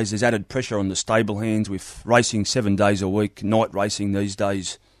these days there's added pressure on the stable hands with racing 7 days a week, night racing these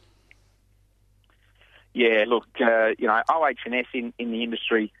days. Yeah, look, OH&S in the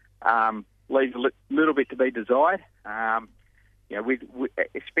industry leaves a little bit to be desired.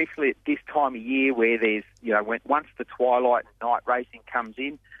 Especially at this time of year where there's, once the twilight night racing comes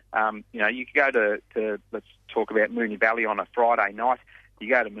in, you can go to let's talk about Moonee Valley on a Friday night. You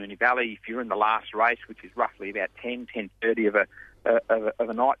go to Moonee Valley, if you're in the last race, which is roughly about 10:30 of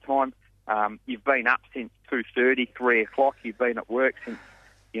a night time, you've been up since 2:30, 3 o'clock. You've been at work since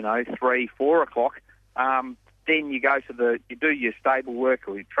 3, 4 o'clock. Then you do your stable work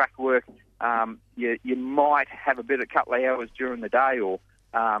or your track work. You might have a couple of hours during the day, or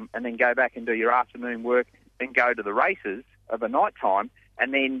and then go back and do your afternoon work. Then go to the races of a night time,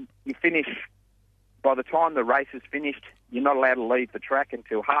 and then you finish. By the time the race is finished, you're not allowed to leave the track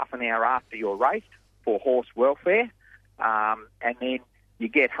until half an hour after your race for horse welfare, and then you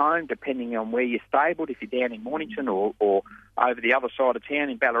get home, depending on where you're stabled. If you're down in Mornington or over the other side of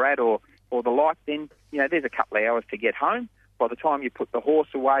town in Ballarat or the like, then there's a couple of hours to get home. By the time you put the horse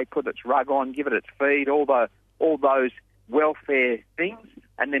away, put its rug on, give it its feed, all those welfare things,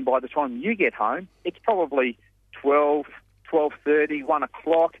 and then by the time you get home, it's probably 12:30, 1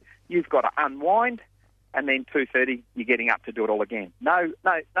 o'clock. You've got to unwind, and then 2:30 you're getting up to do it all again. No,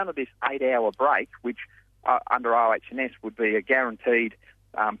 none of this 8-hour break, which under OH&S would be a guaranteed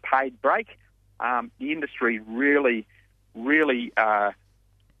paid break. The industry really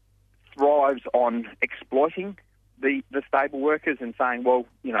thrives on exploiting the stable workers and saying, well,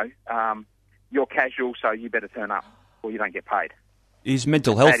 you're casual, so you better turn up or you don't get paid. Is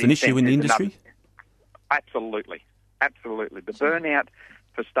mental health an issue in the industry? Absolutely. The burnout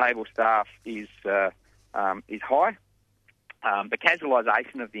for stable staff is high. The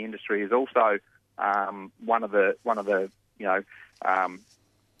casualisation of the industry is also one of the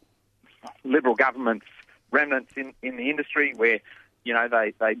Liberal government's remnants in the industry, where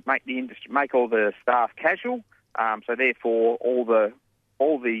they make all the staff casual. So therefore, all the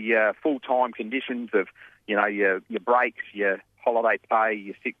full-time conditions of your breaks, your holiday pay,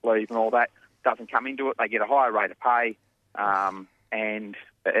 your sick leave, and all that doesn't come into it. They get a higher rate of pay, and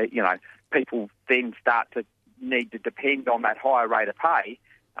people then start to need to depend on that higher rate of pay,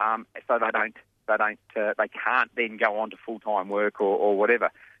 so they can't then go on to full-time work or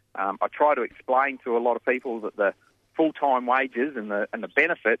whatever. I try to explain to a lot of people that the full-time wages and the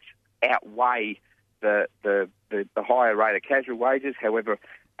benefits outweigh the higher rate of casual wages. However,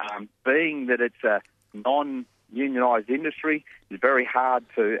 being that it's a non-unionised industry, it's very hard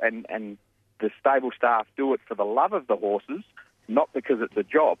to, and the stable staff do it for the love of the horses, not because it's a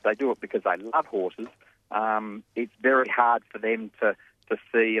job. They do it because they love horses. It's very hard for them to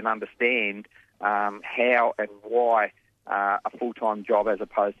see and understand how and why a full-time job as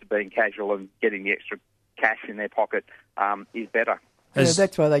opposed to being casual and getting the extra cash in their pocket is better.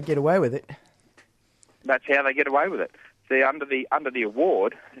 That's why they get away with it. That's how they get away with it. See, under the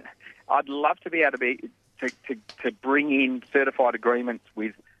award, I'd love to be able to bring in certified agreements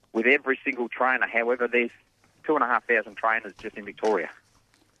with every single trainer. However, there's 2,500 trainers just in Victoria.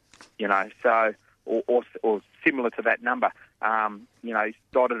 So or similar to that number,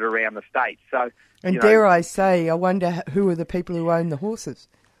 dotted around the state. So, and dare I say, I wonder who are the people who own the horses.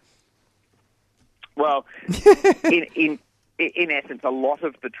 Well, in essence, a lot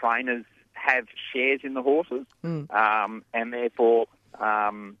of the trainers have shares in the horses, and therefore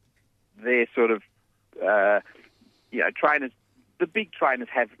they're sort of trainers. The big trainers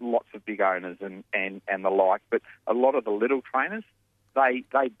have lots of big owners and the like, but a lot of the little trainers, they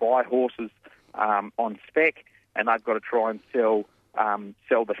buy horses on spec, and they've got to try and sell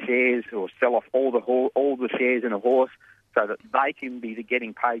the shares or sell off all the shares in a horse so that they can be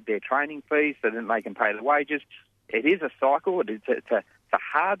getting paid their training fees, so then they can pay the wages. It is a cycle. It's a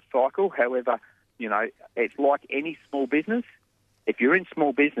hard cycle. However, it's like any small business. If you're in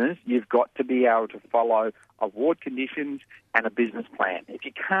small business, you've got to be able to follow award conditions and a business plan. If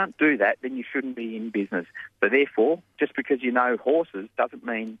you can't do that, then you shouldn't be in business. So therefore, just because you know horses doesn't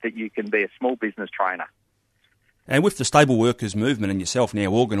mean that you can be a small business trainer. And with the stable workers movement and yourself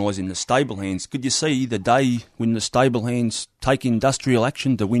now organising the stable hands, could you see the day when the stable hands take industrial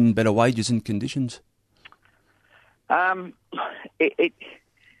action to win better wages and conditions? It's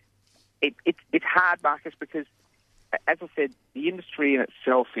hard, Marcus, because, as I said, the industry in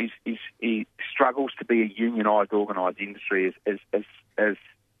itself is struggles to be a unionised, organised industry. As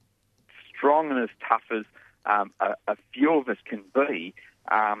strong and as tough as a few of us can be,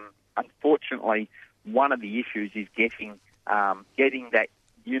 unfortunately, one of the issues is getting that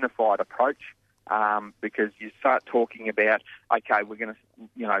unified approach, because you start talking about, okay, we're going to,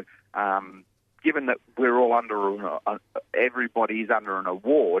 given that we're all under, everybody is under an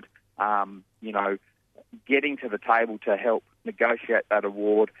award, getting to the table to help negotiate that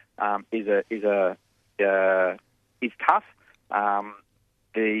award is tough.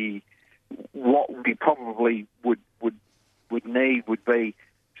 What we probably would need would be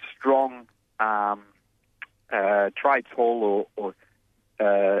strong trades hall or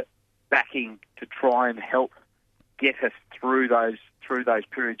backing to try and help get us through those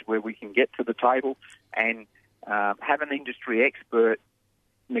periods where we can get to the table, and have an industry expert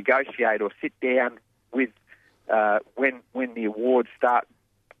negotiate or sit down with when the awards start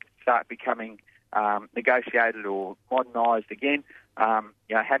becoming negotiated or modernised again.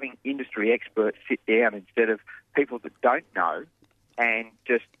 Having industry experts sit down instead of people that don't know, and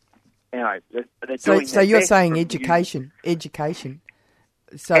just they're doing. So you're saying education.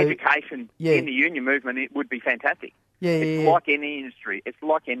 So education in the union movement, it would be fantastic. It's like any industry.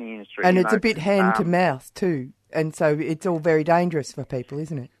 And it's a bit hand to mouth too, and so it's all very dangerous for people,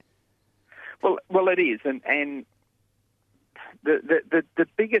 isn't it? Well, it is, and the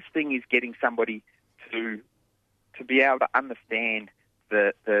biggest thing is getting somebody to be able to understand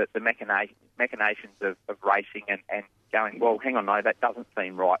the machinations of racing and going, well, hang on, no, that doesn't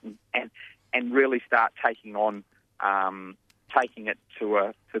seem right, and really start taking it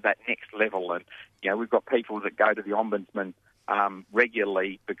to that next level. And we've got people that go to the Ombudsman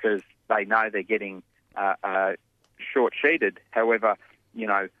regularly because they know they're getting short sheeted. However,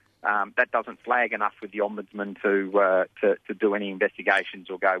 that doesn't flag enough with the Ombudsman to do any investigations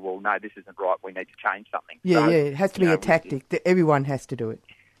or go, well, no, this isn't right, we need to change something. It has to be a tactic that everyone has to do it.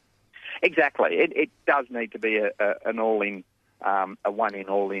 Exactly. It does need to be an all-in, a one-in,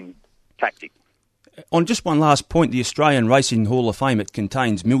 all-in tactic. On just one last point, the Australian Racing Hall of Fame, it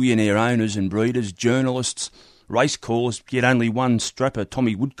contains millionaire owners and breeders, journalists, race callers, yet only one strapper,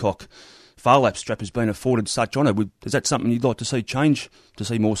 Tommy Woodcock, Phar-Lap strap, has been afforded such honour. Is that something you'd like to see change, to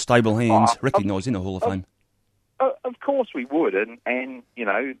see more stable hands recognised in the Hall of Fame? Of course we would, and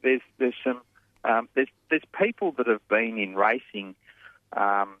there's some there's people that have been in racing.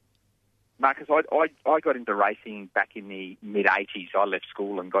 Marcus, I got into racing back in the mid-'80s. I left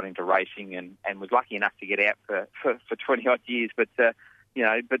school and got into racing and was lucky enough to get out for 20-odd years. But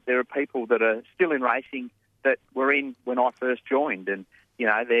but there are people that are still in racing that were in when I first joined, and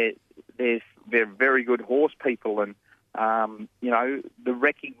they're very good horse people, and the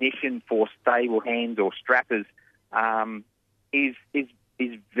recognition for stable hands or strappers is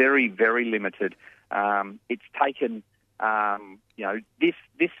very, very limited. It's taken.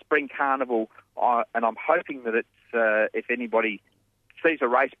 This spring carnival, and I'm hoping that it's if anybody sees a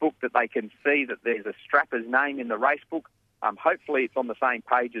race book that they can see that there's a strapper's name in the race book. Hopefully it's on the same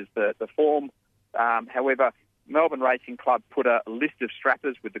page as the form. However, Melbourne Racing Club put a list of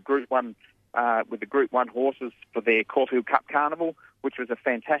strappers with the Group 1 with the Group 1 horses for their Caulfield Cup Carnival, which was a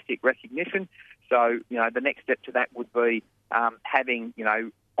fantastic recognition. So, the next step to that would be having,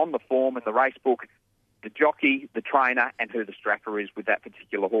 on the form and the race book, the jockey, the trainer, and who the strapper is with that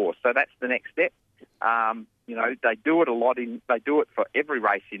particular horse. So that's the next step. They do it a lot they do it for every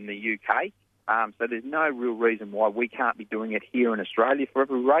race in the UK. So there's no real reason why we can't be doing it here in Australia for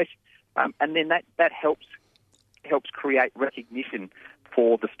every race. And then that helps create recognition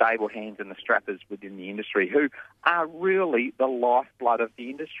for the stable hands and the strappers within the industry, who are really the lifeblood of the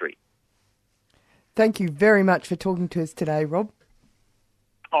industry. Thank you very much for talking to us today, Rob.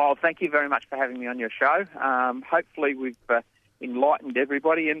 Oh, thank you very much for having me on your show. Hopefully we've enlightened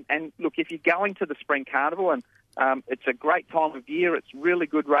everybody. And look, if you're going to the Spring Carnival, and it's a great time of year, it's really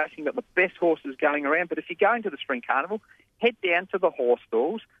good racing, got the best horses going around. But if you're going to the Spring Carnival, head down to the horse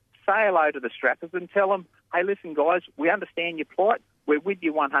stalls, say hello to the strappers and tell them, hey, listen, guys, we understand your plight. We're with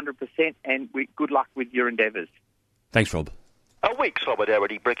you 100%, and good luck with your endeavours. Thanks, Rob. A weak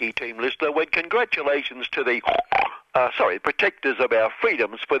Solidarity Bricky team listener went congratulations to the protectors of our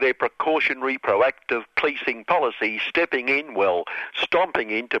freedoms for their precautionary, proactive policing policy, stepping in, stomping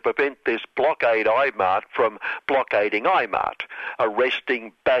in to prevent this blockade IMART from blockading IMART,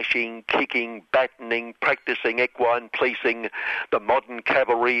 arresting, bashing, kicking, battening, practising equine policing, the modern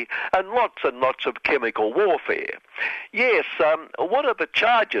cavalry, and lots of chemical warfare. Yes, what are the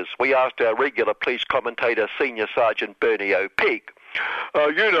charges? We asked our regular police commentator, Senior Sergeant Bernie O'Pig.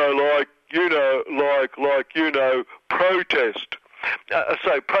 Protest.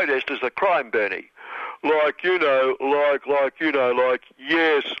 So protest is a crime, Bernie.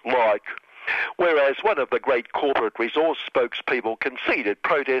 Whereas one of the great corporate resource spokespeople conceded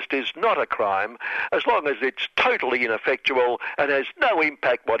protest is not a crime as long as it's totally ineffectual and has no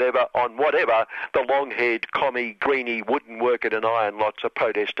impact whatever on whatever the long-haired, commie, greenie, wooden worker and iron lots are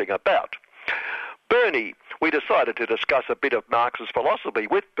protesting about. Bernie, we decided to discuss a bit of Marxist philosophy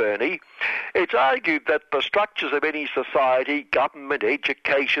with Bernie. It's argued that the structures of any society, government,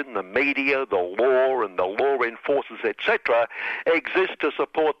 education, the media, the law and the law enforcers, etc., exist to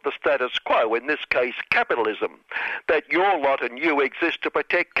support the status quo, in this case capitalism. That your lot and you exist to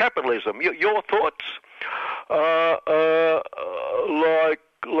protect capitalism. Your thoughts?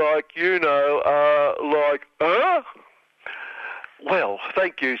 Well,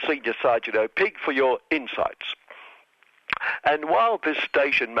 thank you, Senior Sergeant O'Pig, for your insights. And while this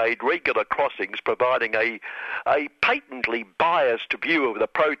station made regular crossings providing a patently biased view of the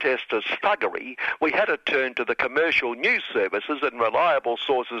protesters' thuggery, we had to turn to the commercial news services and reliable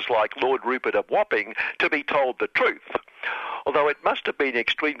sources like Lord Rupert of Wapping to be told the truth. Although it must have been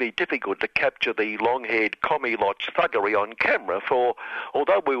extremely difficult to capture the long-haired commie lot's thuggery on camera, for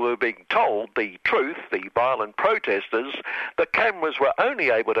although we were being told the truth, the violent protesters, the cameras were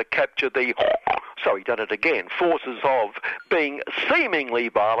only able to capture the, forces of being seemingly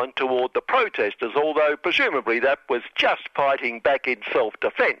violent toward the protesters, although presumably that was just fighting back in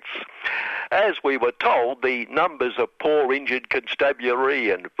self-defence. As we were told, the numbers of poor injured constabulary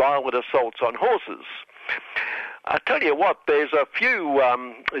and violent assaults on horses. I tell you what, there's a few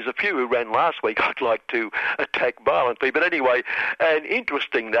who ran last week I'd like to attack violently. But anyway, and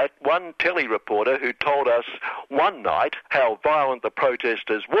interesting that one telly reporter who told us one night how violent the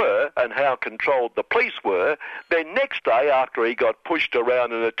protesters were and how controlled the police were, then next day after he got pushed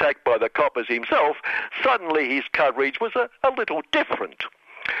around and attacked by the coppers himself, suddenly his coverage was a little different.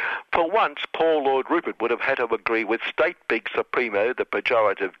 For once, poor Lord Rupert would have had to agree with State Big Supremo, the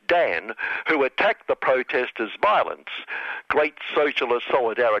pejorative Dan, who attacked the protesters' violence, Great Socialist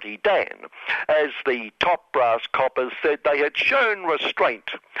Solidarity Dan, as the top brass coppers said they had shown restraint.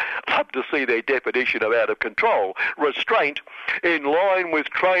 Love to see their definition of out of control. Restraint in line with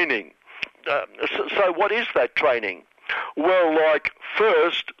training. So what is that training? Well,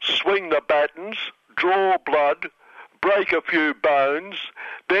 first, swing the battens, draw blood, break a few bones,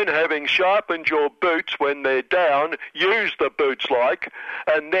 then having sharpened your boots when they're down, use the boots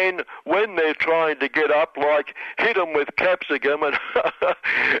and then when they're trying to get up, hit them with capsicum, and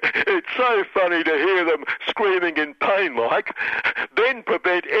it's so funny to hear them screaming in pain then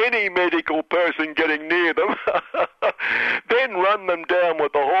prevent any medical person getting near them, then run them down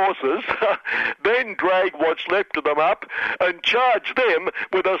with the horses, then drag what's left of them up and charge them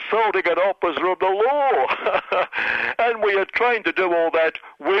with assaulting an officer of the law. And we are trained to do all that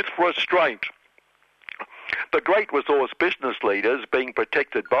with restraint. The great resource business leaders, being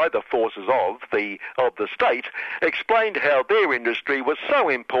protected by the forces of the state, explained how their industry was so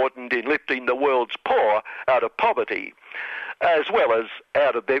important in lifting the world's poor out of poverty. as well as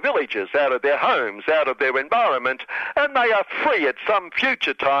out of their villages, out of their homes, out of their environment, and they are free at some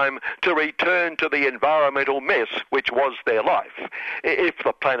future time to return to the environmental mess which was their life, if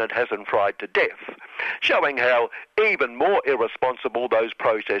the planet hasn't fried to death, showing how even more irresponsible those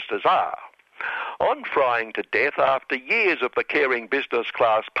protesters are. On frying to death, after years of the caring business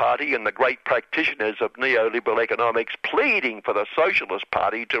class party and the great practitioners of neoliberal economics pleading for the Socialist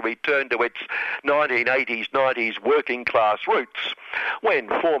Party to return to its 1980s, 90s working class roots, when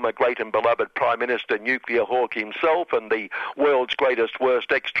former great and beloved Prime Minister Nuclear Hawke himself and the world's greatest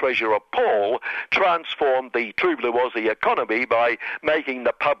worst ex-treasurer Paul transformed the true blue Aussie economy by making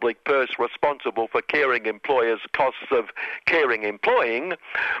the public purse responsible for caring employers' costs of caring employing,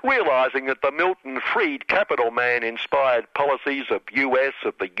 realising that the Milton Fried capital man-inspired policies of US,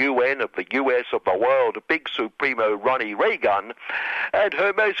 of the UN, of the US, of the world, Big Supremo Ronnie Reagan, and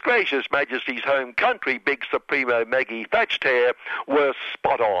Her Most Gracious Majesty's home country, Big Supremo Maggie Thatcher, were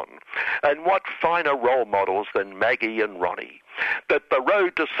spot on. And what finer role models than Maggie and Ronnie? That the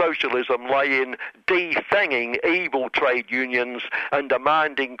road to socialism lay in defanging evil trade unions and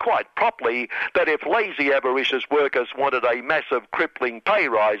demanding quite properly that if lazy avaricious workers wanted a massive crippling pay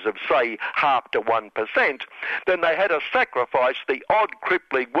rise of, say, 0.5% to 1%, then they had to sacrifice the odd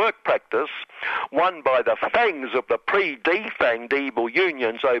crippling work practice won by the fangs of the pre-defanged evil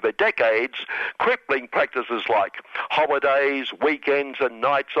unions over decades, crippling practices like holidays, weekends and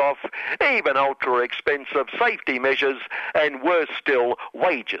nights off, even ultra-expensive safety measures, and worse still,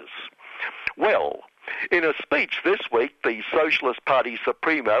 wages. Well, in a speech this week, the Socialist Party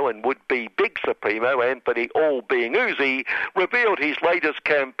Supremo and would-be Big Supremo, Anthony All-Being Uzi, revealed his latest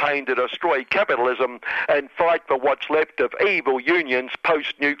campaign to destroy capitalism and fight for what's left of evil unions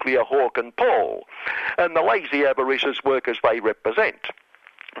post-nuclear Hawke and Paul, and the lazy avaricious workers they represent.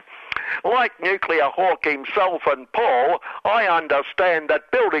 Like Nuclear Hawke himself and Paul, I understand that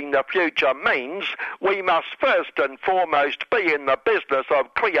building the future means we must first and foremost be in the business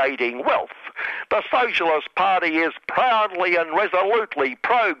of creating wealth. The Socialist Party is proudly and resolutely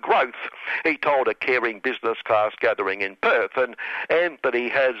pro-growth, he told a caring business class gathering in Perth, and Anthony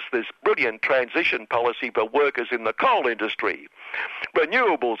has this brilliant transition policy for workers in the coal industry.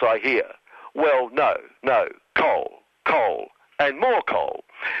 Renewables, I hear. Well, no, coal, and more coal.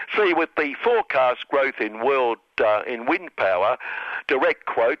 See, with the forecast growth in in wind power, direct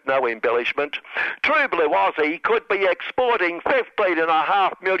quote, no embellishment, True Blue Aussie could be exporting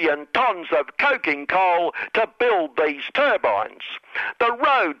 15.5 million tonnes of coking coal to build these turbines. The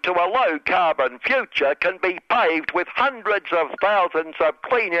road to a low-carbon future can be paved with hundreds of thousands of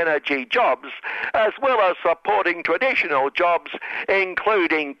clean energy jobs, as well as supporting traditional jobs,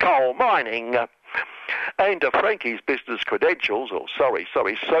 including coal mining. And to Frankie's business credentials,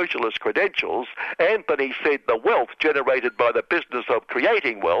 socialist credentials, Anthony said the wealth generated by the business of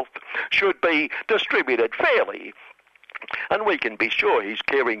creating wealth should be distributed fairly. And we can be sure his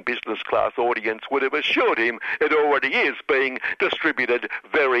caring business class audience would have assured him it already is being distributed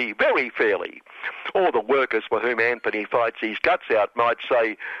very, very fairly. Or the workers for whom Anthony fights his guts out might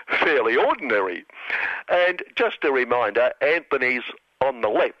say fairly ordinary. And just a reminder, Anthony's on the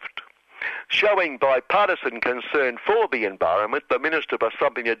left. Showing bipartisan concern for the environment, the Minister for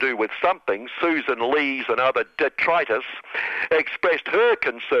Something to Do with Something, Susan Lees and other detritus, expressed her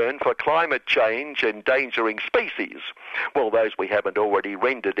concern for climate change endangering species, well, those we haven't already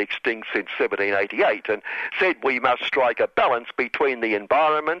rendered extinct since 1788, and said we must strike a balance between the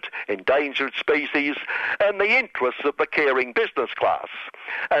environment, endangered species, and the interests of the caring business class.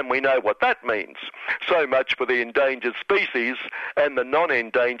 And we know what that means. So much for the endangered species and the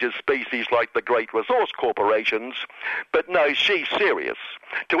non-endangered species like the great resource corporations. But no, she's serious.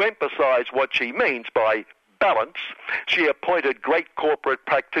 To emphasise what she means by balance, she appointed great corporate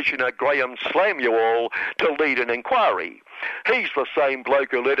practitioner Graham Slamuel to lead an inquiry. He's the same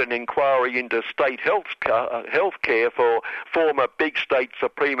bloke who led an inquiry into state health care for former big state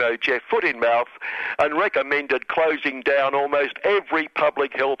Supremo Jeff Footinmouth and recommended closing down almost every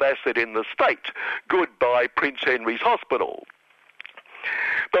public health asset in the state. Goodbye Prince Henry's Hospital.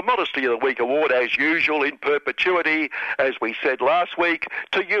 The Modesty of the Week award, as usual, in perpetuity, as we said last week,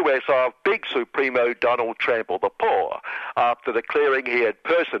 to US of Big Supremo Donald Trample the Poor, after declaring he had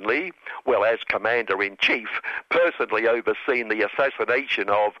personally, well, as Commander-in-Chief, personally overseen the assassination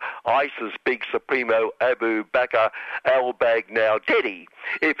of ISIS Big Supremo Abu Bakr al-Baghdadi,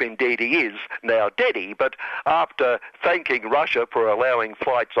 if indeed he is now deady. But after thanking Russia for allowing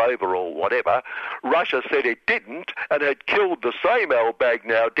flights over or whatever, Russia said it didn't and had killed the same al mailbag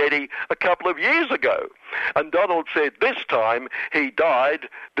now, Daddy, a couple of years ago. And Donald said this time he died,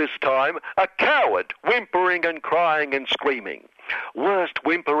 this time a coward, whimpering and crying and screaming. Worst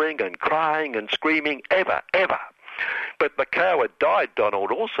whimpering and crying and screaming ever. But the coward died,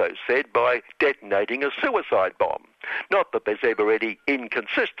 Donald also said, by detonating a suicide bomb. Not that there's ever any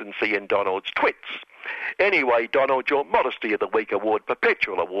inconsistency in Donald's twits. Anyway, Donald, your Modesty of the Week Award,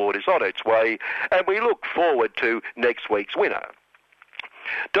 Perpetual Award, is on its way, and we look forward to next week's winner.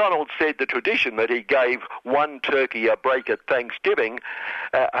 Donald said the tradition that he gave one turkey a break at Thanksgiving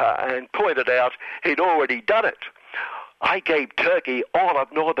and pointed out he'd already done it. I gave Turkey all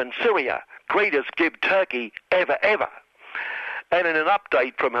of northern Syria. Greatest give Turkey ever. And in an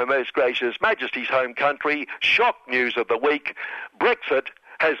update from Her Most Gracious Majesty's home country, shock news of the week, Brexit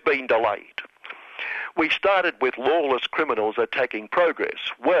has been delayed. We started with lawless criminals attacking progress.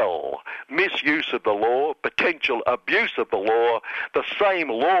 Well, misuse of the law, potential abuse of the law, the same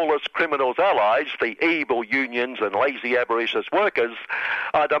lawless criminals' allies, the evil unions and lazy avaricious workers,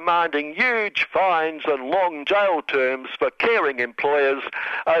 are demanding huge fines and long jail terms for caring employers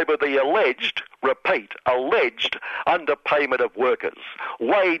over the alleged underpayment of workers.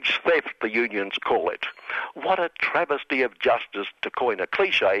 Wage theft, the unions call it. What a travesty of justice, to coin a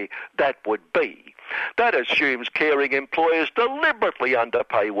cliche, that would be. That assumes caring employers deliberately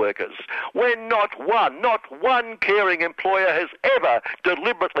underpay workers, when not one caring employer has ever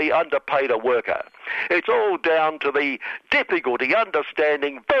deliberately underpaid a worker. It's all down to the difficulty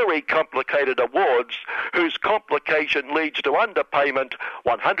understanding very complicated awards whose complication leads to underpayment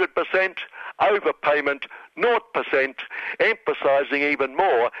 100%, overpayment 0%, emphasising even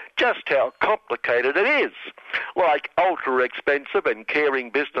more just how complicated it is. Like ultra-expensive and caring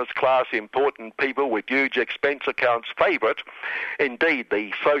business class important people with huge expense accounts favourite, indeed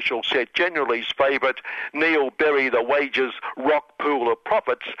the social set generally's favourite, Neil Berry the Wages rock pool of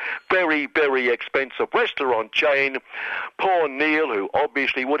profits, very, very expensive restaurant chain. Poor Neil, who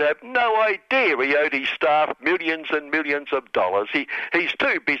obviously would have no idea he owed his staff millions and millions of dollars. He's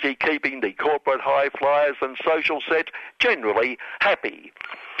too busy keeping the corporate high flyers and social set generally happy.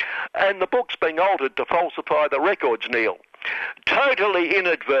 And the book's being altered to falsify the records, Neil. Totally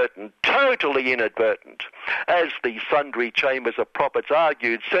inadvertent, as the sundry chambers of profits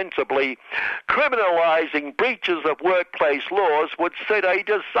argued sensibly. Criminalising breaches of workplace laws would set a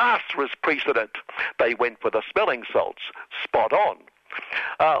disastrous precedent. They went for the smelling salts. Spot on.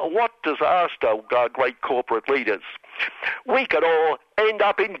 What disaster, great corporate leaders. We could all end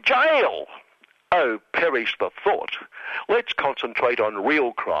up in jail. Oh, perish the thought. Let's concentrate on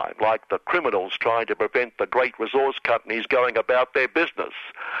real crime, like the criminals trying to prevent the great resource companies going about their business.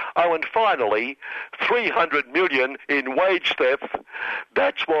 Oh, and finally, 300 million in wage theft.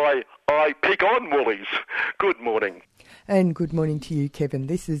 That's why I pick on Woolies. Good morning. And good morning to you, Kevin.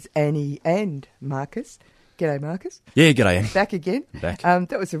 This is Annie and Marcus. G'day, Marcus. Yeah, g'day, Annie. Back again. Back.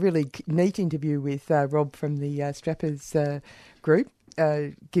 That was a really neat interview with Rob from the Strappers group.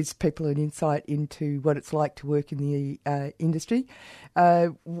 Gives people an insight into what it's like to work in the industry.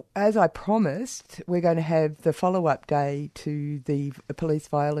 As I promised, we're going to have the follow-up day to the police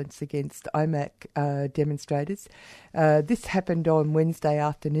violence against IMAC demonstrators. This happened on Wednesday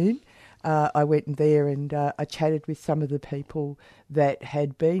afternoon. I went in there and I chatted with some of the people that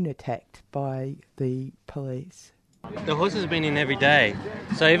had been attacked by the police. The horses have been in every day.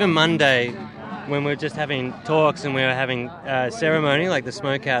 So even Monday, when we were just having talks and we were having ceremony, like the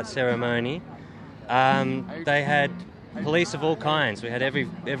smoke-out ceremony, they had police of all kinds. We had every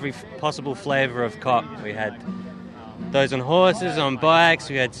possible flavour of cop. We had those on horses, on bikes,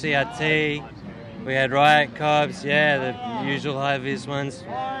 we had CRT, we had riot cops, the usual high-vis ones.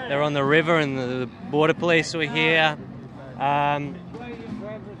 They were on the river and the border police were here. And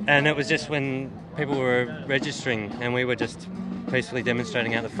it was just when people were registering and we were just peacefully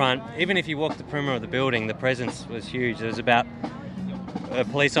demonstrating out the front. Even if you walked the perimeter of the building, the presence was huge. There was about a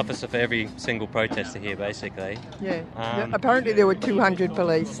police officer for every single protester here, basically. Yeah. Apparently there were 200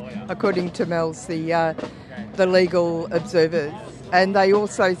 police, according to Mel's, the legal observers. And they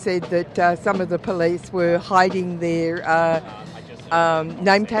also said that some of the police were hiding their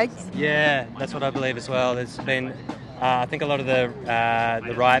name tags. Yeah, that's what I believe as well. There's been, I think a lot of the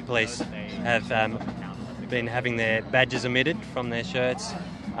riot police have been having their badges omitted from their shirts.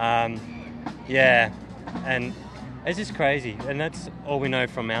 And it's just crazy. And that's all we know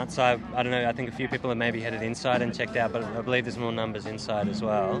from outside. I don't know, I think a few people have maybe headed inside and checked out, but I believe there's more numbers inside as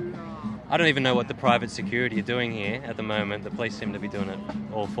well. I don't even know what the private security are doing here at the moment. The police seem to be doing it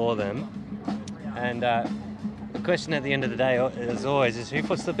all for them. And the question at the end of the day, as always, is who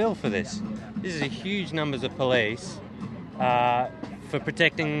foots the bill for this? This is a huge numbers of police for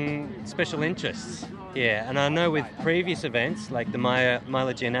protecting special interests here. And I know with previous events, like the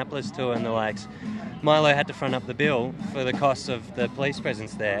Milo Giannopoulos tour and the likes, Milo had to front up the bill for the costs of the police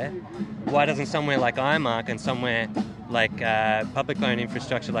presence there. Why doesn't somewhere like IMARC and somewhere like public-owned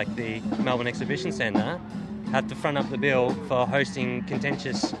infrastructure like the Melbourne Exhibition Centre have to front up the bill for hosting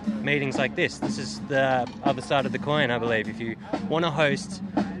contentious meetings like this? This is the other side of the coin, I believe. If you want to host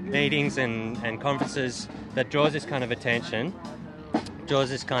meetings and conferences that draws this kind of attention, draws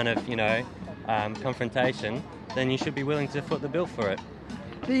this kind of, confrontation, then you should be willing to foot the bill for it.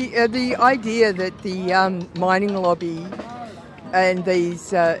 The idea that the mining lobby and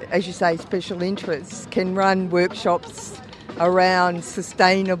these, as you say, special interests can run workshops around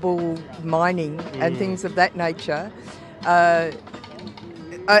sustainable mining and things of that nature, and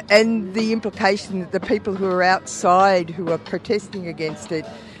the implication that the people who are outside who are protesting against it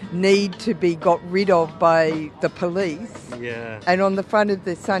need to be got rid of by the police. Yeah. And on the front of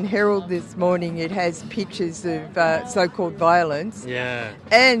the Sun Herald this morning, it has pictures of so-called violence. Yeah.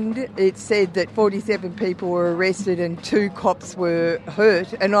 And it said that 47 people were arrested and 2 cops were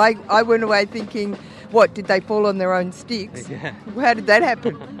hurt. And I went away thinking, what, did they fall on their own sticks? Yeah. How did that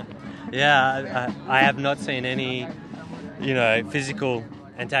happen? Yeah, I have not seen any, physical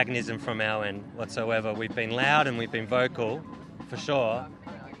antagonism from our end whatsoever. We've been loud and we've been vocal, for sure.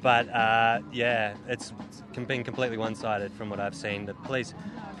 But, it's been completely one-sided from what I've seen. The police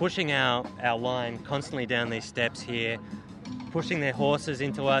pushing our line constantly down these steps here, pushing their horses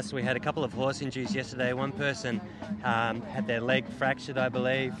into us. We had a couple of horse injuries yesterday. One person had their leg fractured, I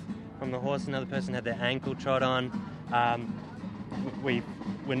believe, from the horse. Another person had their ankle trod on. We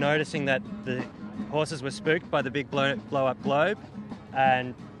were noticing that the horses were spooked by the big blow-up globe,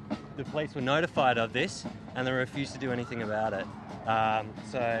 and the police were notified of this, and they refused to do anything about it.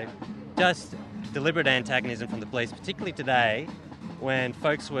 So just deliberate antagonism from the police, particularly today when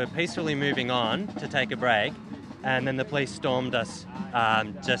folks were peacefully moving on to take a break, and then the police stormed us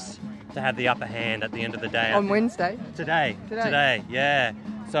just to have the upper hand at the end of the day. On Wednesday? Today, yeah.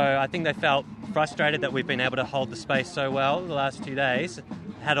 So I think they felt frustrated that we've been able to hold the space so well the last 2 days,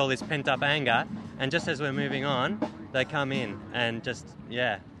 had all this pent-up anger, and just as we're moving on, they come in and just,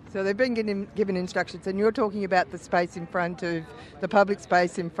 So they've been given instructions, and you're talking about the space in front of, the public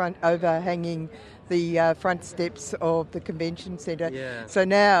space in front overhanging the front steps of the convention centre. Yeah. So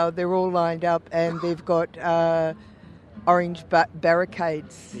now they're all lined up and they've got orange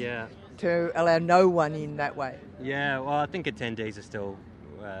barricades to allow no one in that way. Yeah, well, I think attendees are still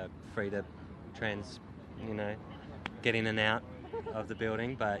free to get in and out of the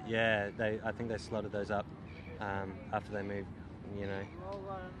building, but I think they slotted those up after they moved.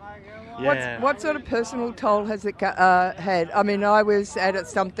 What sort of personal toll has it had? I mean, I was at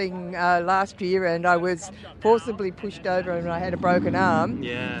something last year and I was forcibly pushed over and I had a broken arm.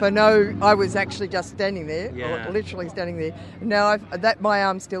 Yeah. I was actually just standing there, or literally standing there. Now my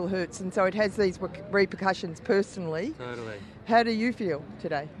arm still hurts, and so it has these repercussions personally. Totally. How do you feel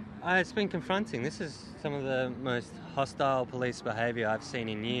today? It's been confronting. This is some of the most hostile police behaviour I've seen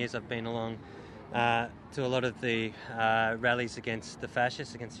in years. I've been along to a lot of the rallies against the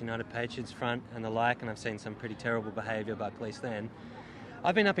fascists, against United Patriots Front and the like, and I've seen some pretty terrible behaviour by police then.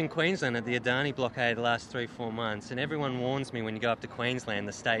 I've been up in Queensland at the Adani blockade the last 3-4 months, and everyone warns me when you go up to Queensland,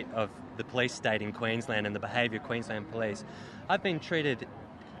 the state of the police state in Queensland and the behaviour of Queensland police. I've been treated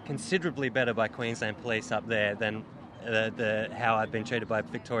considerably better by Queensland police up there than how I've been treated by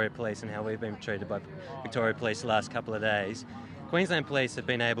Victoria Police and how we've been treated by Victoria Police the last couple of days. Queensland Police have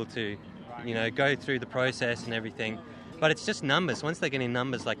been able to go through the process and everything. But it's just numbers. Once they get in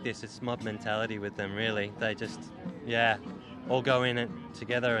numbers like this, it's mob mentality with them, really. They just, all go in it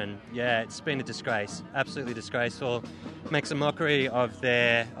together, and it's been a disgrace. Absolutely disgraceful. Makes a mockery of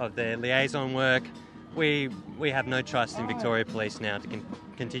their liaison work. We have no trust in Victoria Police now to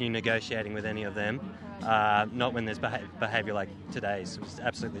continue negotiating with any of them. Not when there's behaviour like today's. It was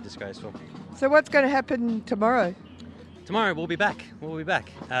absolutely disgraceful. So what's going to happen tomorrow? Tomorrow we'll be back.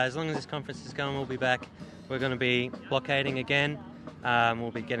 As long as this conference is going, we'll be back. We're going to be blockading again.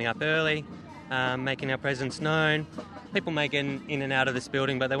 We'll be getting up early, making our presence known. People may get in and out of this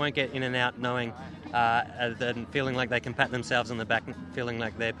building, but they won't get in and out knowing and feeling like they can pat themselves on the back, feeling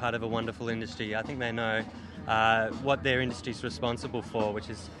like they're part of a wonderful industry. I think they know what their industry is responsible for, which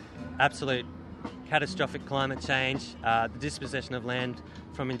is absolute catastrophic climate change, the dispossession of land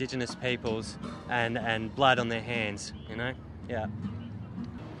from Indigenous peoples, and blood on their hands, You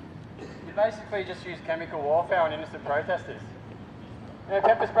basically just use chemical warfare on innocent protesters.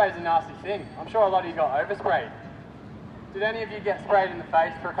 Pepper spray is a nasty thing. I'm sure a lot of you got oversprayed. Did any of you get sprayed in the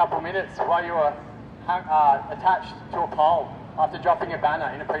face for a couple of minutes while you were attached to a pole after dropping a banner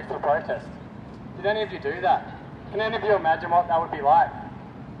in a peaceful protest? Did any of you do that? Can any of you imagine what that would be like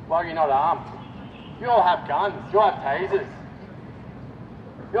while you're not armed? You all have guns, you all have tasers,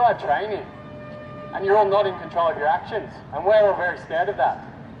 you all have training, and you're all not in control of your actions, and we're all very scared of that.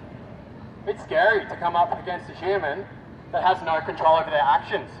 It's scary to come up against a human that has no control over their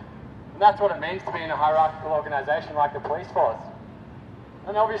actions. And that's what it means to be in a hierarchical organisation like the police force.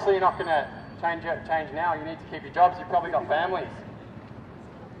 And obviously you're not going to change now. You need to keep your jobs. You've probably got families.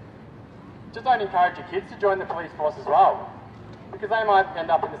 Just don't encourage your kids to join the police force as well, because they might end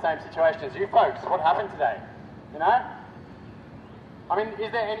up in the same situation as you folks. What happened today? You know? I mean,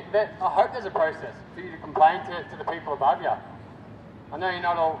 is there any... I hope there's a process for you to complain to the people above you. I know you're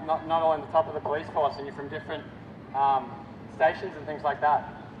not all in the top of the police force and you're from different stations and things like that.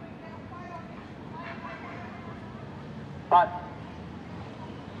 But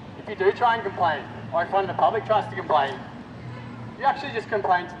if you do try and complain, or if one of the public tries to complain, you actually just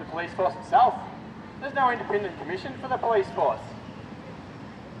complain to the police force itself. There's no independent commission for the police force.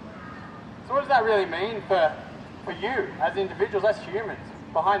 So what does that really mean for you as individuals, as humans,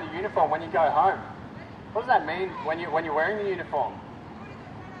 behind the uniform when you go home? What does that mean when you're wearing the uniform?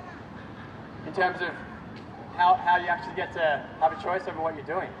 In terms of how you actually get to have a choice over what you're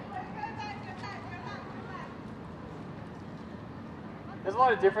doing. There's a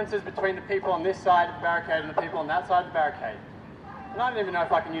lot of differences between the people on this side of the barricade and the people on that side of the barricade. And I don't even know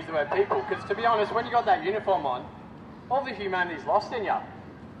if I can use the word people, because to be honest, when you got that uniform on, all the humanity's lost in you.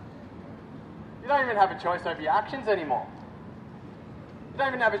 You don't even have a choice over your actions anymore. You don't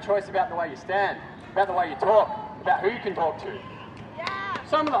even have a choice about the way you stand, about the way you talk, about who you can talk to.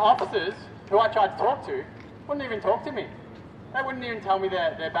 Some of the officers who I tried to talk to wouldn't even talk to me. They wouldn't even tell me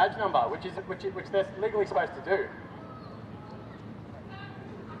their badge number, which they're legally supposed to do.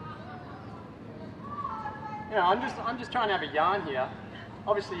 You know, I'm just trying to have a yarn here,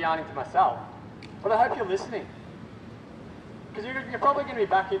 obviously yarning to myself, but I hope you're listening, because you're probably going to be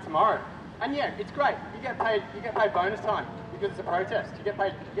back here tomorrow. And yeah, it's great. You get paid bonus time because it's a protest. You get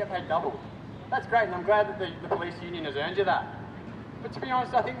paid double. That's great, and I'm glad that the police union has earned you that. But to be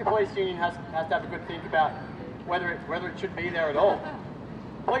honest, I think the police union has to have a good think about whether it should be there at all.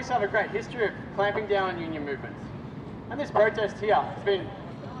 Police have a great history of clamping down on union movements, and this protest here has been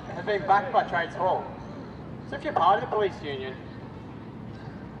backed by Trades Hall. So if you're part of the police union,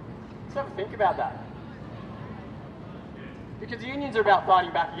 let's have a think about that. Because the unions are about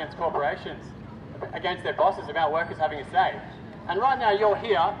fighting back against corporations, against their bosses, about workers having a say. And right now you're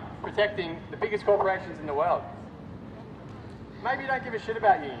here protecting the biggest corporations in the world. Maybe you don't give a shit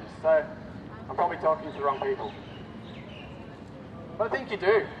about unions, so I'm probably talking to the wrong people. But I think you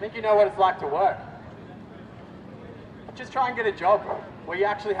do. I think you know what it's like to work. Just try and get a job where you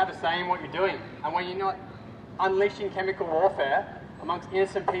actually have a say in what you're doing, and where you're not unleashing chemical warfare amongst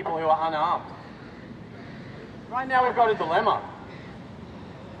innocent people who are unarmed. Right now we've got a dilemma.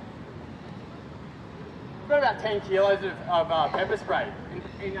 We've got about 10 kilos of pepper spray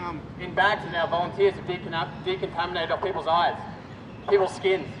in bags that our volunteers have decontaminated off people's eyes, people's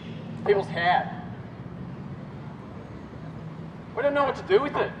skins, people's hair. We don't know what to do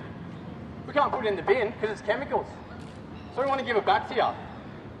with it. We can't put it in the bin because it's chemicals. So we want to give it back to you.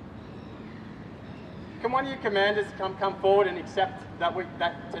 Can one of your commanders come forward and accept that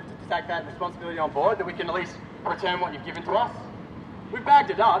to take that responsibility on board, that we can at least return what you've given to us? We've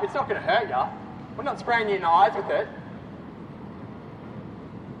bagged it up. It's not going to hurt you. We're not spraying you in the eyes with it.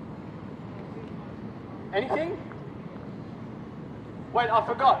 Anything? Wait, I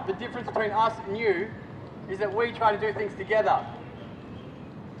forgot. The difference between us and you is that we try to do things together.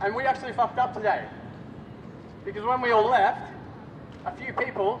 And we actually fucked up today. Because when we all left, a few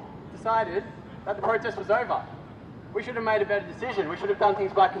people decided that the protest was over. We should have made a better decision. We should have done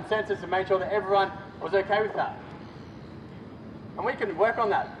things by consensus and made sure that everyone was okay with that. And we can work on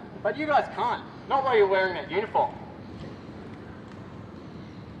that. But you guys can't. Not while you're wearing that uniform.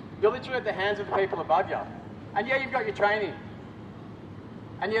 You're literally at the hands of the people above you. And yeah, you've got your training.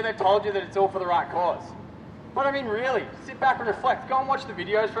 And yeah, they've told you that it's all for the right cause. But I mean, really, sit back and reflect. Go and watch the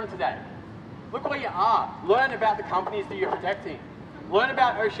videos from today. Look where you are. Learn about the companies that you're protecting. Learn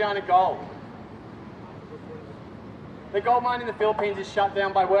about Oceana Gold. The gold mine in the Philippines is shut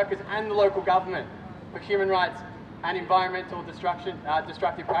down by workers and the local government for human rights and environmental destructive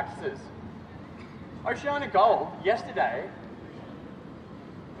practices. Oceana Gold, yesterday,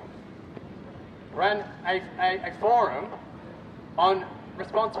 ran a forum on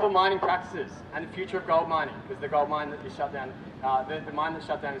responsible mining practices and the future of gold mining, because the gold mine that is shut down, the mine that's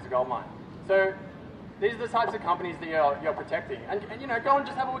shut down is a gold mine. So these are the types of companies that you're protecting. And you know, go and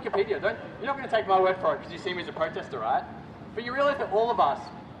just have a Wikipedia. You're not going to take my word for it because you see me as a protester, right? But you realise that all of us,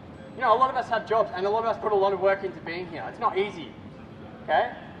 a lot of us have jobs and a lot of us put a lot of work into being here. It's not easy,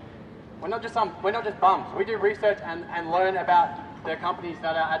 okay? We're not just bums. We do research and learn about the companies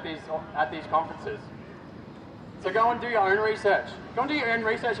that are at these conferences. So go and do your own research. Go and do your own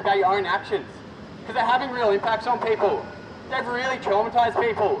research about your own actions, because they're having real impacts on people. They've really traumatised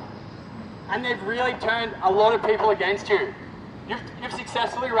people, and they've really turned a lot of people against you. You've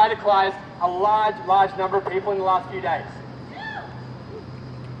successfully radicalised a large number of people in the last few days.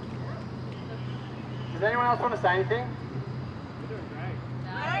 Does anyone else want to say anything?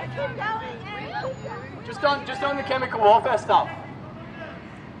 Just on the chemical warfare stuff.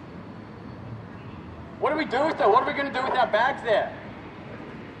 What do we do with it? What are we going to do with our bags there?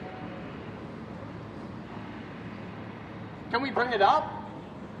 Can we bring it up?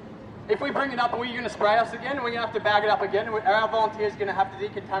 If we bring it up, are we going to spray us again? Are we going to have to bag it up again? Are our volunteers going to have to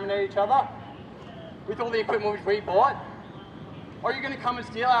decontaminate each other with all the equipment which we bought? Or are you going to come and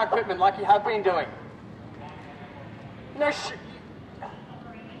steal our equipment like you have been doing? It's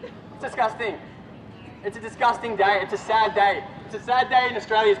disgusting. It's a disgusting day. It's a sad day. It's a sad day in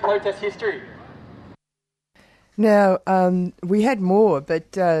Australia's protest history. Now, we had more,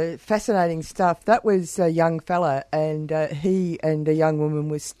 but fascinating stuff. That was a young fella, and he and a young woman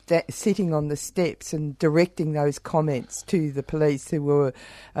were sitting on the steps and directing those comments to the police, who were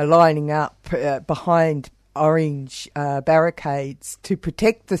lining up behind orange barricades to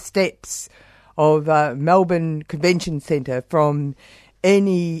protect the steps of Melbourne Convention Centre from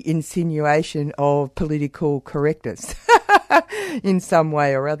any insinuation of political correctness in some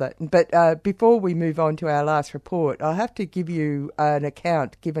way or other. But before we move on to our last report, I'll have to give you an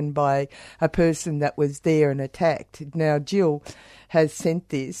account given by a person that was there and attacked. Now, Jill has sent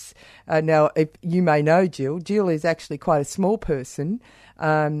this. Now, if you may know Jill is actually quite a small person,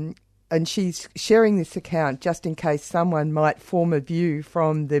 and she's sharing this account just in case someone might form a view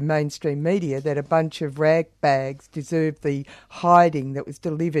from the mainstream media that a bunch of rag bags deserve the hiding that was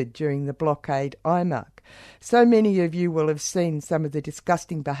delivered during the blockade IMAC. So many of you will have seen some of the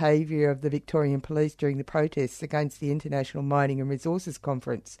disgusting behaviour of the Victorian Police during the protests against the International Mining and Resources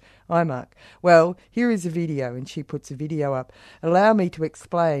Conference, IMAC. Well, here is a video, and she puts a video up. Allow me to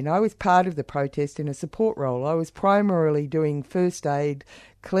explain. I was part of the protest in a support role. I was primarily doing first aid,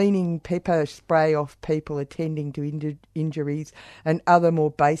 cleaning pepper spray off people attending to injuries, and other more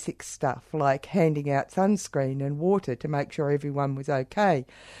basic stuff like handing out sunscreen and water to make sure everyone was okay.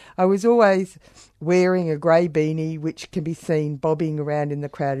 I was always wearing a grey beanie, which can be seen bobbing around in the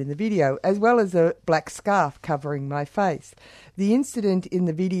crowd in the video, as well as a black scarf covering my face. The incident in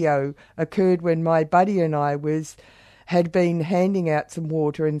the video occurred when my buddy and I had been handing out some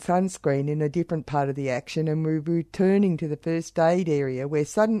water and sunscreen in a different part of the action, and we were returning to the first aid area when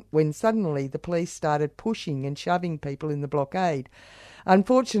suddenly the police started pushing and shoving people in the blockade.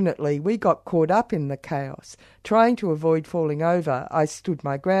 Unfortunately, we got caught up in the chaos. Trying to avoid falling over, I stood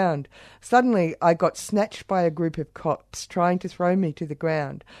my ground. Suddenly, I got snatched by a group of cops trying to throw me to the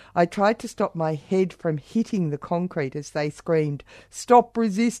ground. I tried to stop my head from hitting the concrete as they screamed, "Stop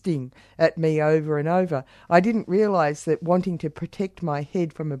resisting!" at me over and over. I didn't realise that wanting to protect my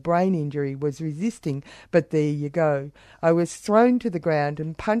head from a brain injury was resisting, but there you go. I was thrown to the ground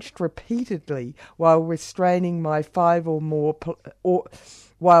and punched repeatedly while restrained by five or more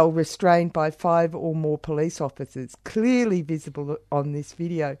police officers, clearly visible on this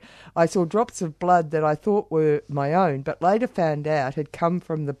video. I saw drops of blood that I thought were my own, but later found out had come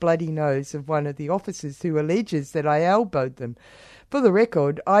from the bloody nose of one of the officers, who alleges that I elbowed them. For the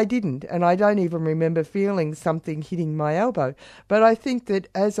record, I didn't, and I don't even remember feeling something hitting my elbow, but I think that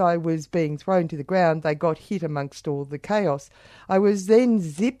as I was being thrown to the ground, they got hit amongst all the chaos. I was then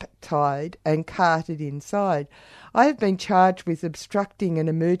zip-tied and carted inside. I have been charged with obstructing an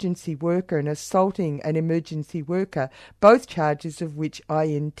emergency worker and assaulting an emergency worker, both charges of which I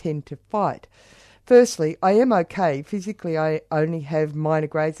intend to fight. Firstly, I am okay. Physically, I only have minor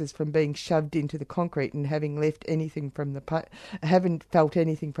grazes from being shoved into the concrete and haven't felt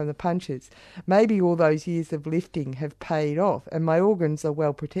anything from the punches. Maybe all those years of lifting have paid off, and my organs are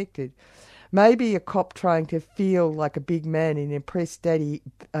well protected. Maybe a cop trying to feel like a big man and impress Daddy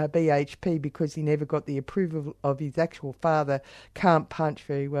BHP because he never got the approval of his actual father can't punch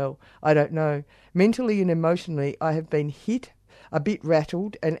very well. I don't know. Mentally and emotionally, I have been hit. a bit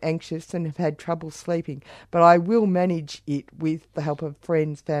rattled and anxious and have had trouble sleeping, but I will manage it with the help of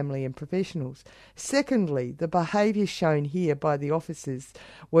friends, family and professionals. Secondly, the behaviour shown here by the officers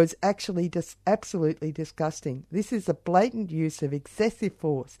was actually absolutely disgusting. This is a blatant use of excessive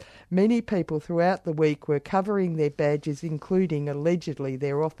force. Many people throughout the week were covering their badges, including allegedly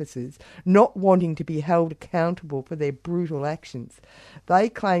their officers, not wanting to be held accountable for their brutal actions. They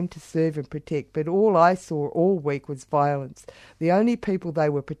claimed to serve and protect, but all I saw all week was violence. The only people they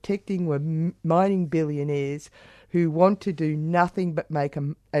were protecting were mining billionaires who want to do nothing but make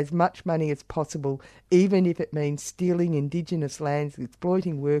as much money as possible, even if it means stealing Indigenous lands,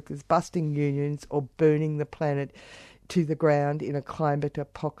 exploiting workers, busting unions or burning the planet to the ground in a climate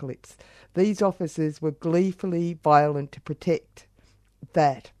apocalypse. These officers were gleefully violent to protect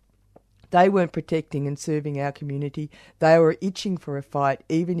that. They weren't protecting and serving our community. They were itching for a fight,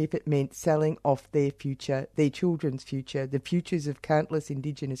 even if it meant selling off their future, their children's future, the futures of countless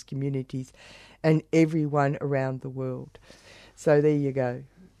Indigenous communities and everyone around the world. So there you go.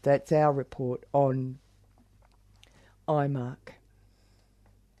 That's our report on IMARC.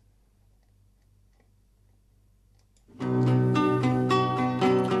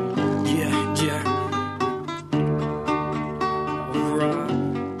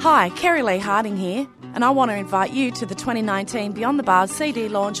 Hi, Kerry Lee Harding here, and I want to invite you to the 2019 Beyond the Bars CD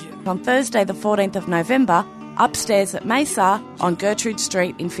launch on Thursday the 14th of November, upstairs at Mesa on Gertrude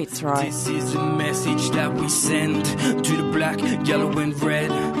Street in Fitzroy. This is a message that we send to the black, yellow and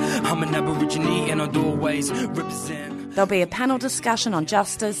red. I'm an Aborigine and our doorways represent. There'll be a panel discussion on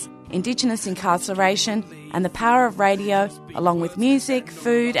justice, Indigenous incarceration and the power of radio, along with music,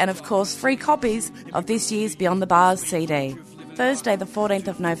 food and of course free copies of this year's Beyond the Bars CD. Thursday the 14th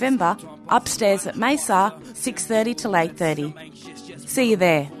of November, upstairs at Mesa, 6:30 till 8:30. See you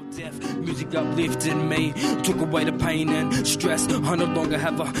there. Music uplifted me, took away the pain and stress. I no longer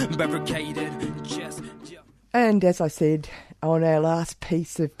have a barricaded chest. And as I said, on our last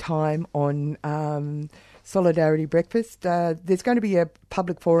piece of time on Solidarity Breakfast, there's going to be a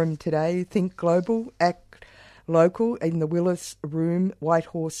public forum today, Think Global, Act Local, in the Willis Room,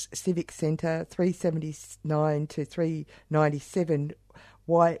 Whitehorse Civic Centre, 379 to 397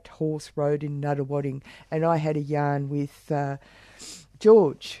 Whitehorse Road in Nunawading. And I had a yarn with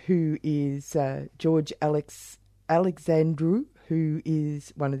George, who is George Alexandru, who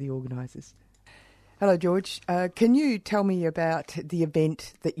is one of the organisers. Hello, George. Can you tell me about the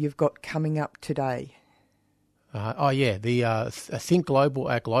event that you've got coming up today? The Think Global,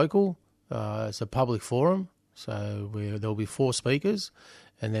 Act Local. It's a public forum, so there'll be 4 speakers,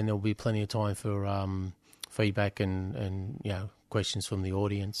 and then there'll be plenty of time for feedback and questions from the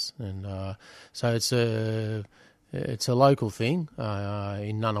audience. And so it's a local thing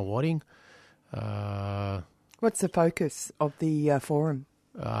in Nunawading. What's the focus of the forum?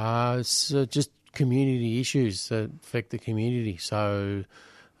 It's just community issues that affect the community. So,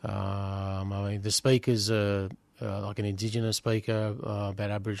 the speakers are like an Indigenous speaker about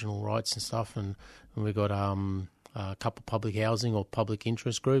Aboriginal rights and stuff, and we've got a couple of public housing or public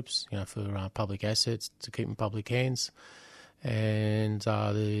interest groups, for public assets to keep in public hands. And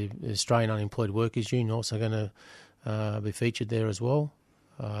the Australian Unemployed Workers Union also going to be featured there as well.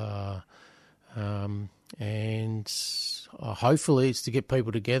 And hopefully it's to get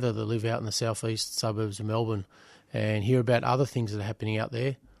people together that live out in the southeast suburbs of Melbourne and hear about other things that are happening out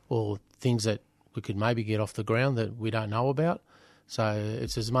there, or things that we could maybe get off the ground that we don't know about. So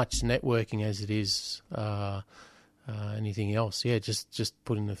it's as much networking as it is anything else. Yeah, just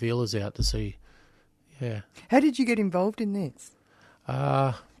putting the feelers out to see. Yeah. How did you get involved in this?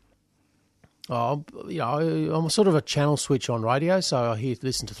 I'm sort of a channel switch on radio, so I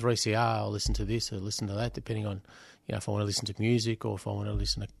listen to 3CR, I'll listen to this or listen to that, depending on, if I want to listen to music or if I want to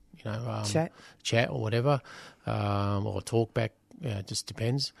listen to, chat or whatever, or talk back. It just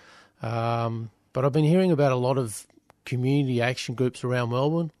depends. But I've been hearing about a lot of community action groups around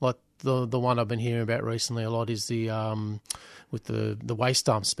Melbourne. Like the one I've been hearing about recently a lot is the with the waste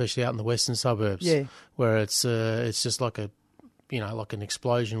dumps, especially out in the western suburbs, where it's just like like an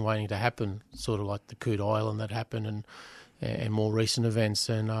explosion waiting to happen, sort of like the Coot Island that happened, and more recent events,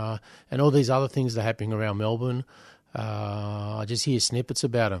 and all these other things that are happening around Melbourne. I just hear snippets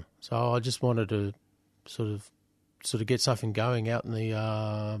about them, so I just wanted to sort of get something going out in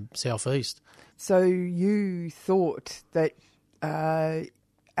the southeast. So you thought that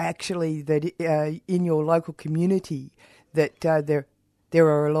actually that in your local community that there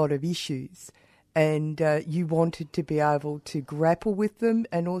are a lot of issues, and you wanted to be able to grapple with them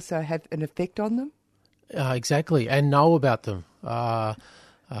and also have an effect on them? Exactly, and know about them.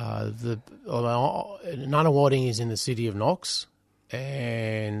 Nunawading is in the city of Knox,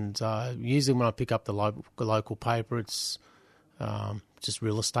 And usually when I pick up the local paper, it's just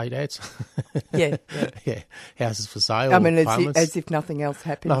real estate ads. Yeah. Houses for sale. I mean, as if nothing else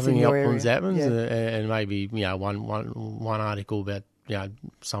happens. Nothing in your else area. happens, Yeah. and maybe one article about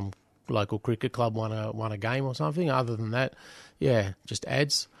some local cricket club won a game or something. Other than that, just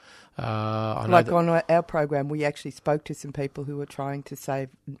ads. On our program, we actually spoke to some people who were trying to save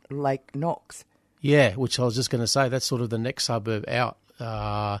Lake Knox. Yeah, which I was just going to say, that's sort of the next suburb out,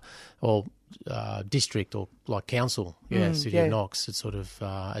 or district, or like council, City of Knox. It's sort of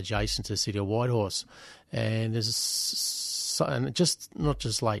adjacent to the City of Whitehorse. And and just not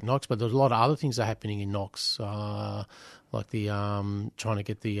just Lake Knox, but there's a lot of other things that are happening in Knox, like the trying to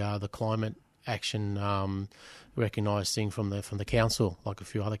get the climate action recognised thing from the council. Like a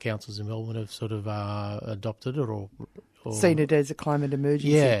few other councils in Melbourne have sort of adopted it or seen it as a climate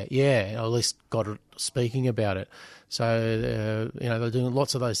emergency. Yeah, or at least got it speaking about it. So, they're doing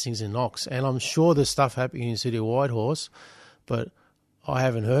lots of those things in Knox. And I'm sure there's stuff happening in the City of Whitehorse, but I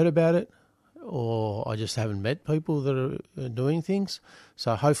haven't heard about it, or I just haven't met people that are doing things.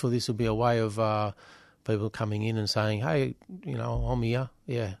 So hopefully this will be a way of people coming in and saying, hey, I'm here.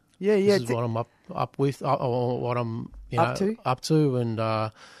 Yeah. This is what I'm up with, or what I'm up to, and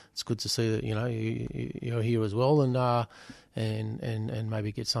it's good to see that you're here as well, and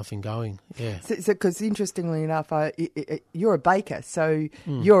maybe get something going. Yeah. Because interestingly enough, you're a baker, so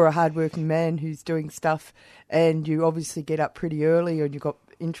you're a hardworking man who's doing stuff, and you obviously get up pretty early, and you've got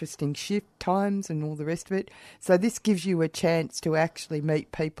interesting shift times and all the rest of it. So this gives you a chance to actually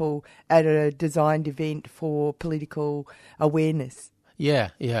meet people at a designed event for political awareness. Yeah.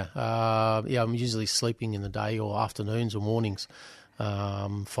 I'm usually sleeping in the day or afternoons or mornings,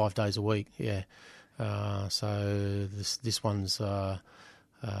 5 days a week. Yeah. So this one's, it's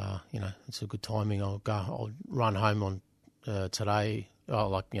a good timing. I'll run home on today.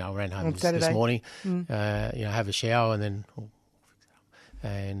 I ran home this morning. Have a shower and then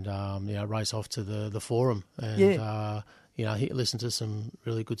race off to the forum and listen to some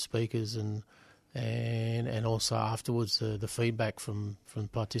really good speakers and also afterwards the feedback from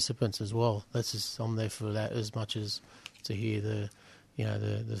participants as well. I'm there for that as much as to hear the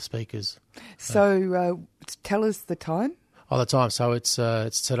speakers. So tell us the time. Oh, the time. So it's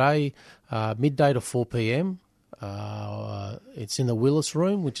today, midday to 4 p.m. It's in the Willis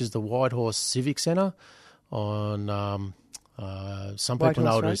Room, which is the Whitehorse Civic Centre on. Some people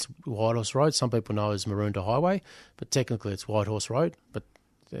know it as Whitehorse Road. Some people know it as Maroondah Highway, but technically it's Whitehorse Road. But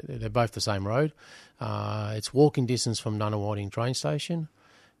they're both the same road. It's walking distance from Nunawading train station,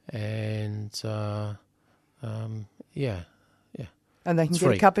 and And they can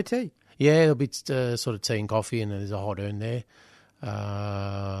get a cup of tea. Yeah, there'll be sort of tea and coffee, and there's a hot urn there.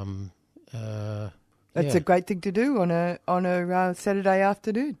 That's a great thing to do on a Saturday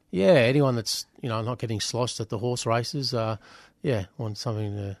afternoon. Yeah, anyone that's not getting sloshed at the horse races, want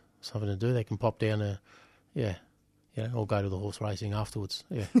something to do, they can pop down or go to the horse racing afterwards.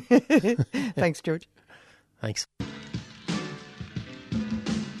 Yeah. Thanks, George. Thanks.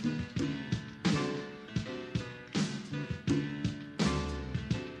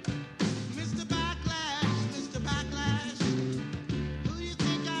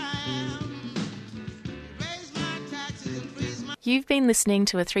 You've been listening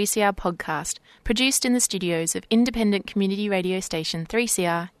to a 3CR podcast produced in the studios of independent community radio station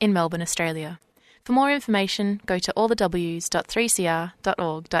 3CR in Melbourne, Australia. For more information, go to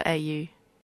allthews.3cr.org.au.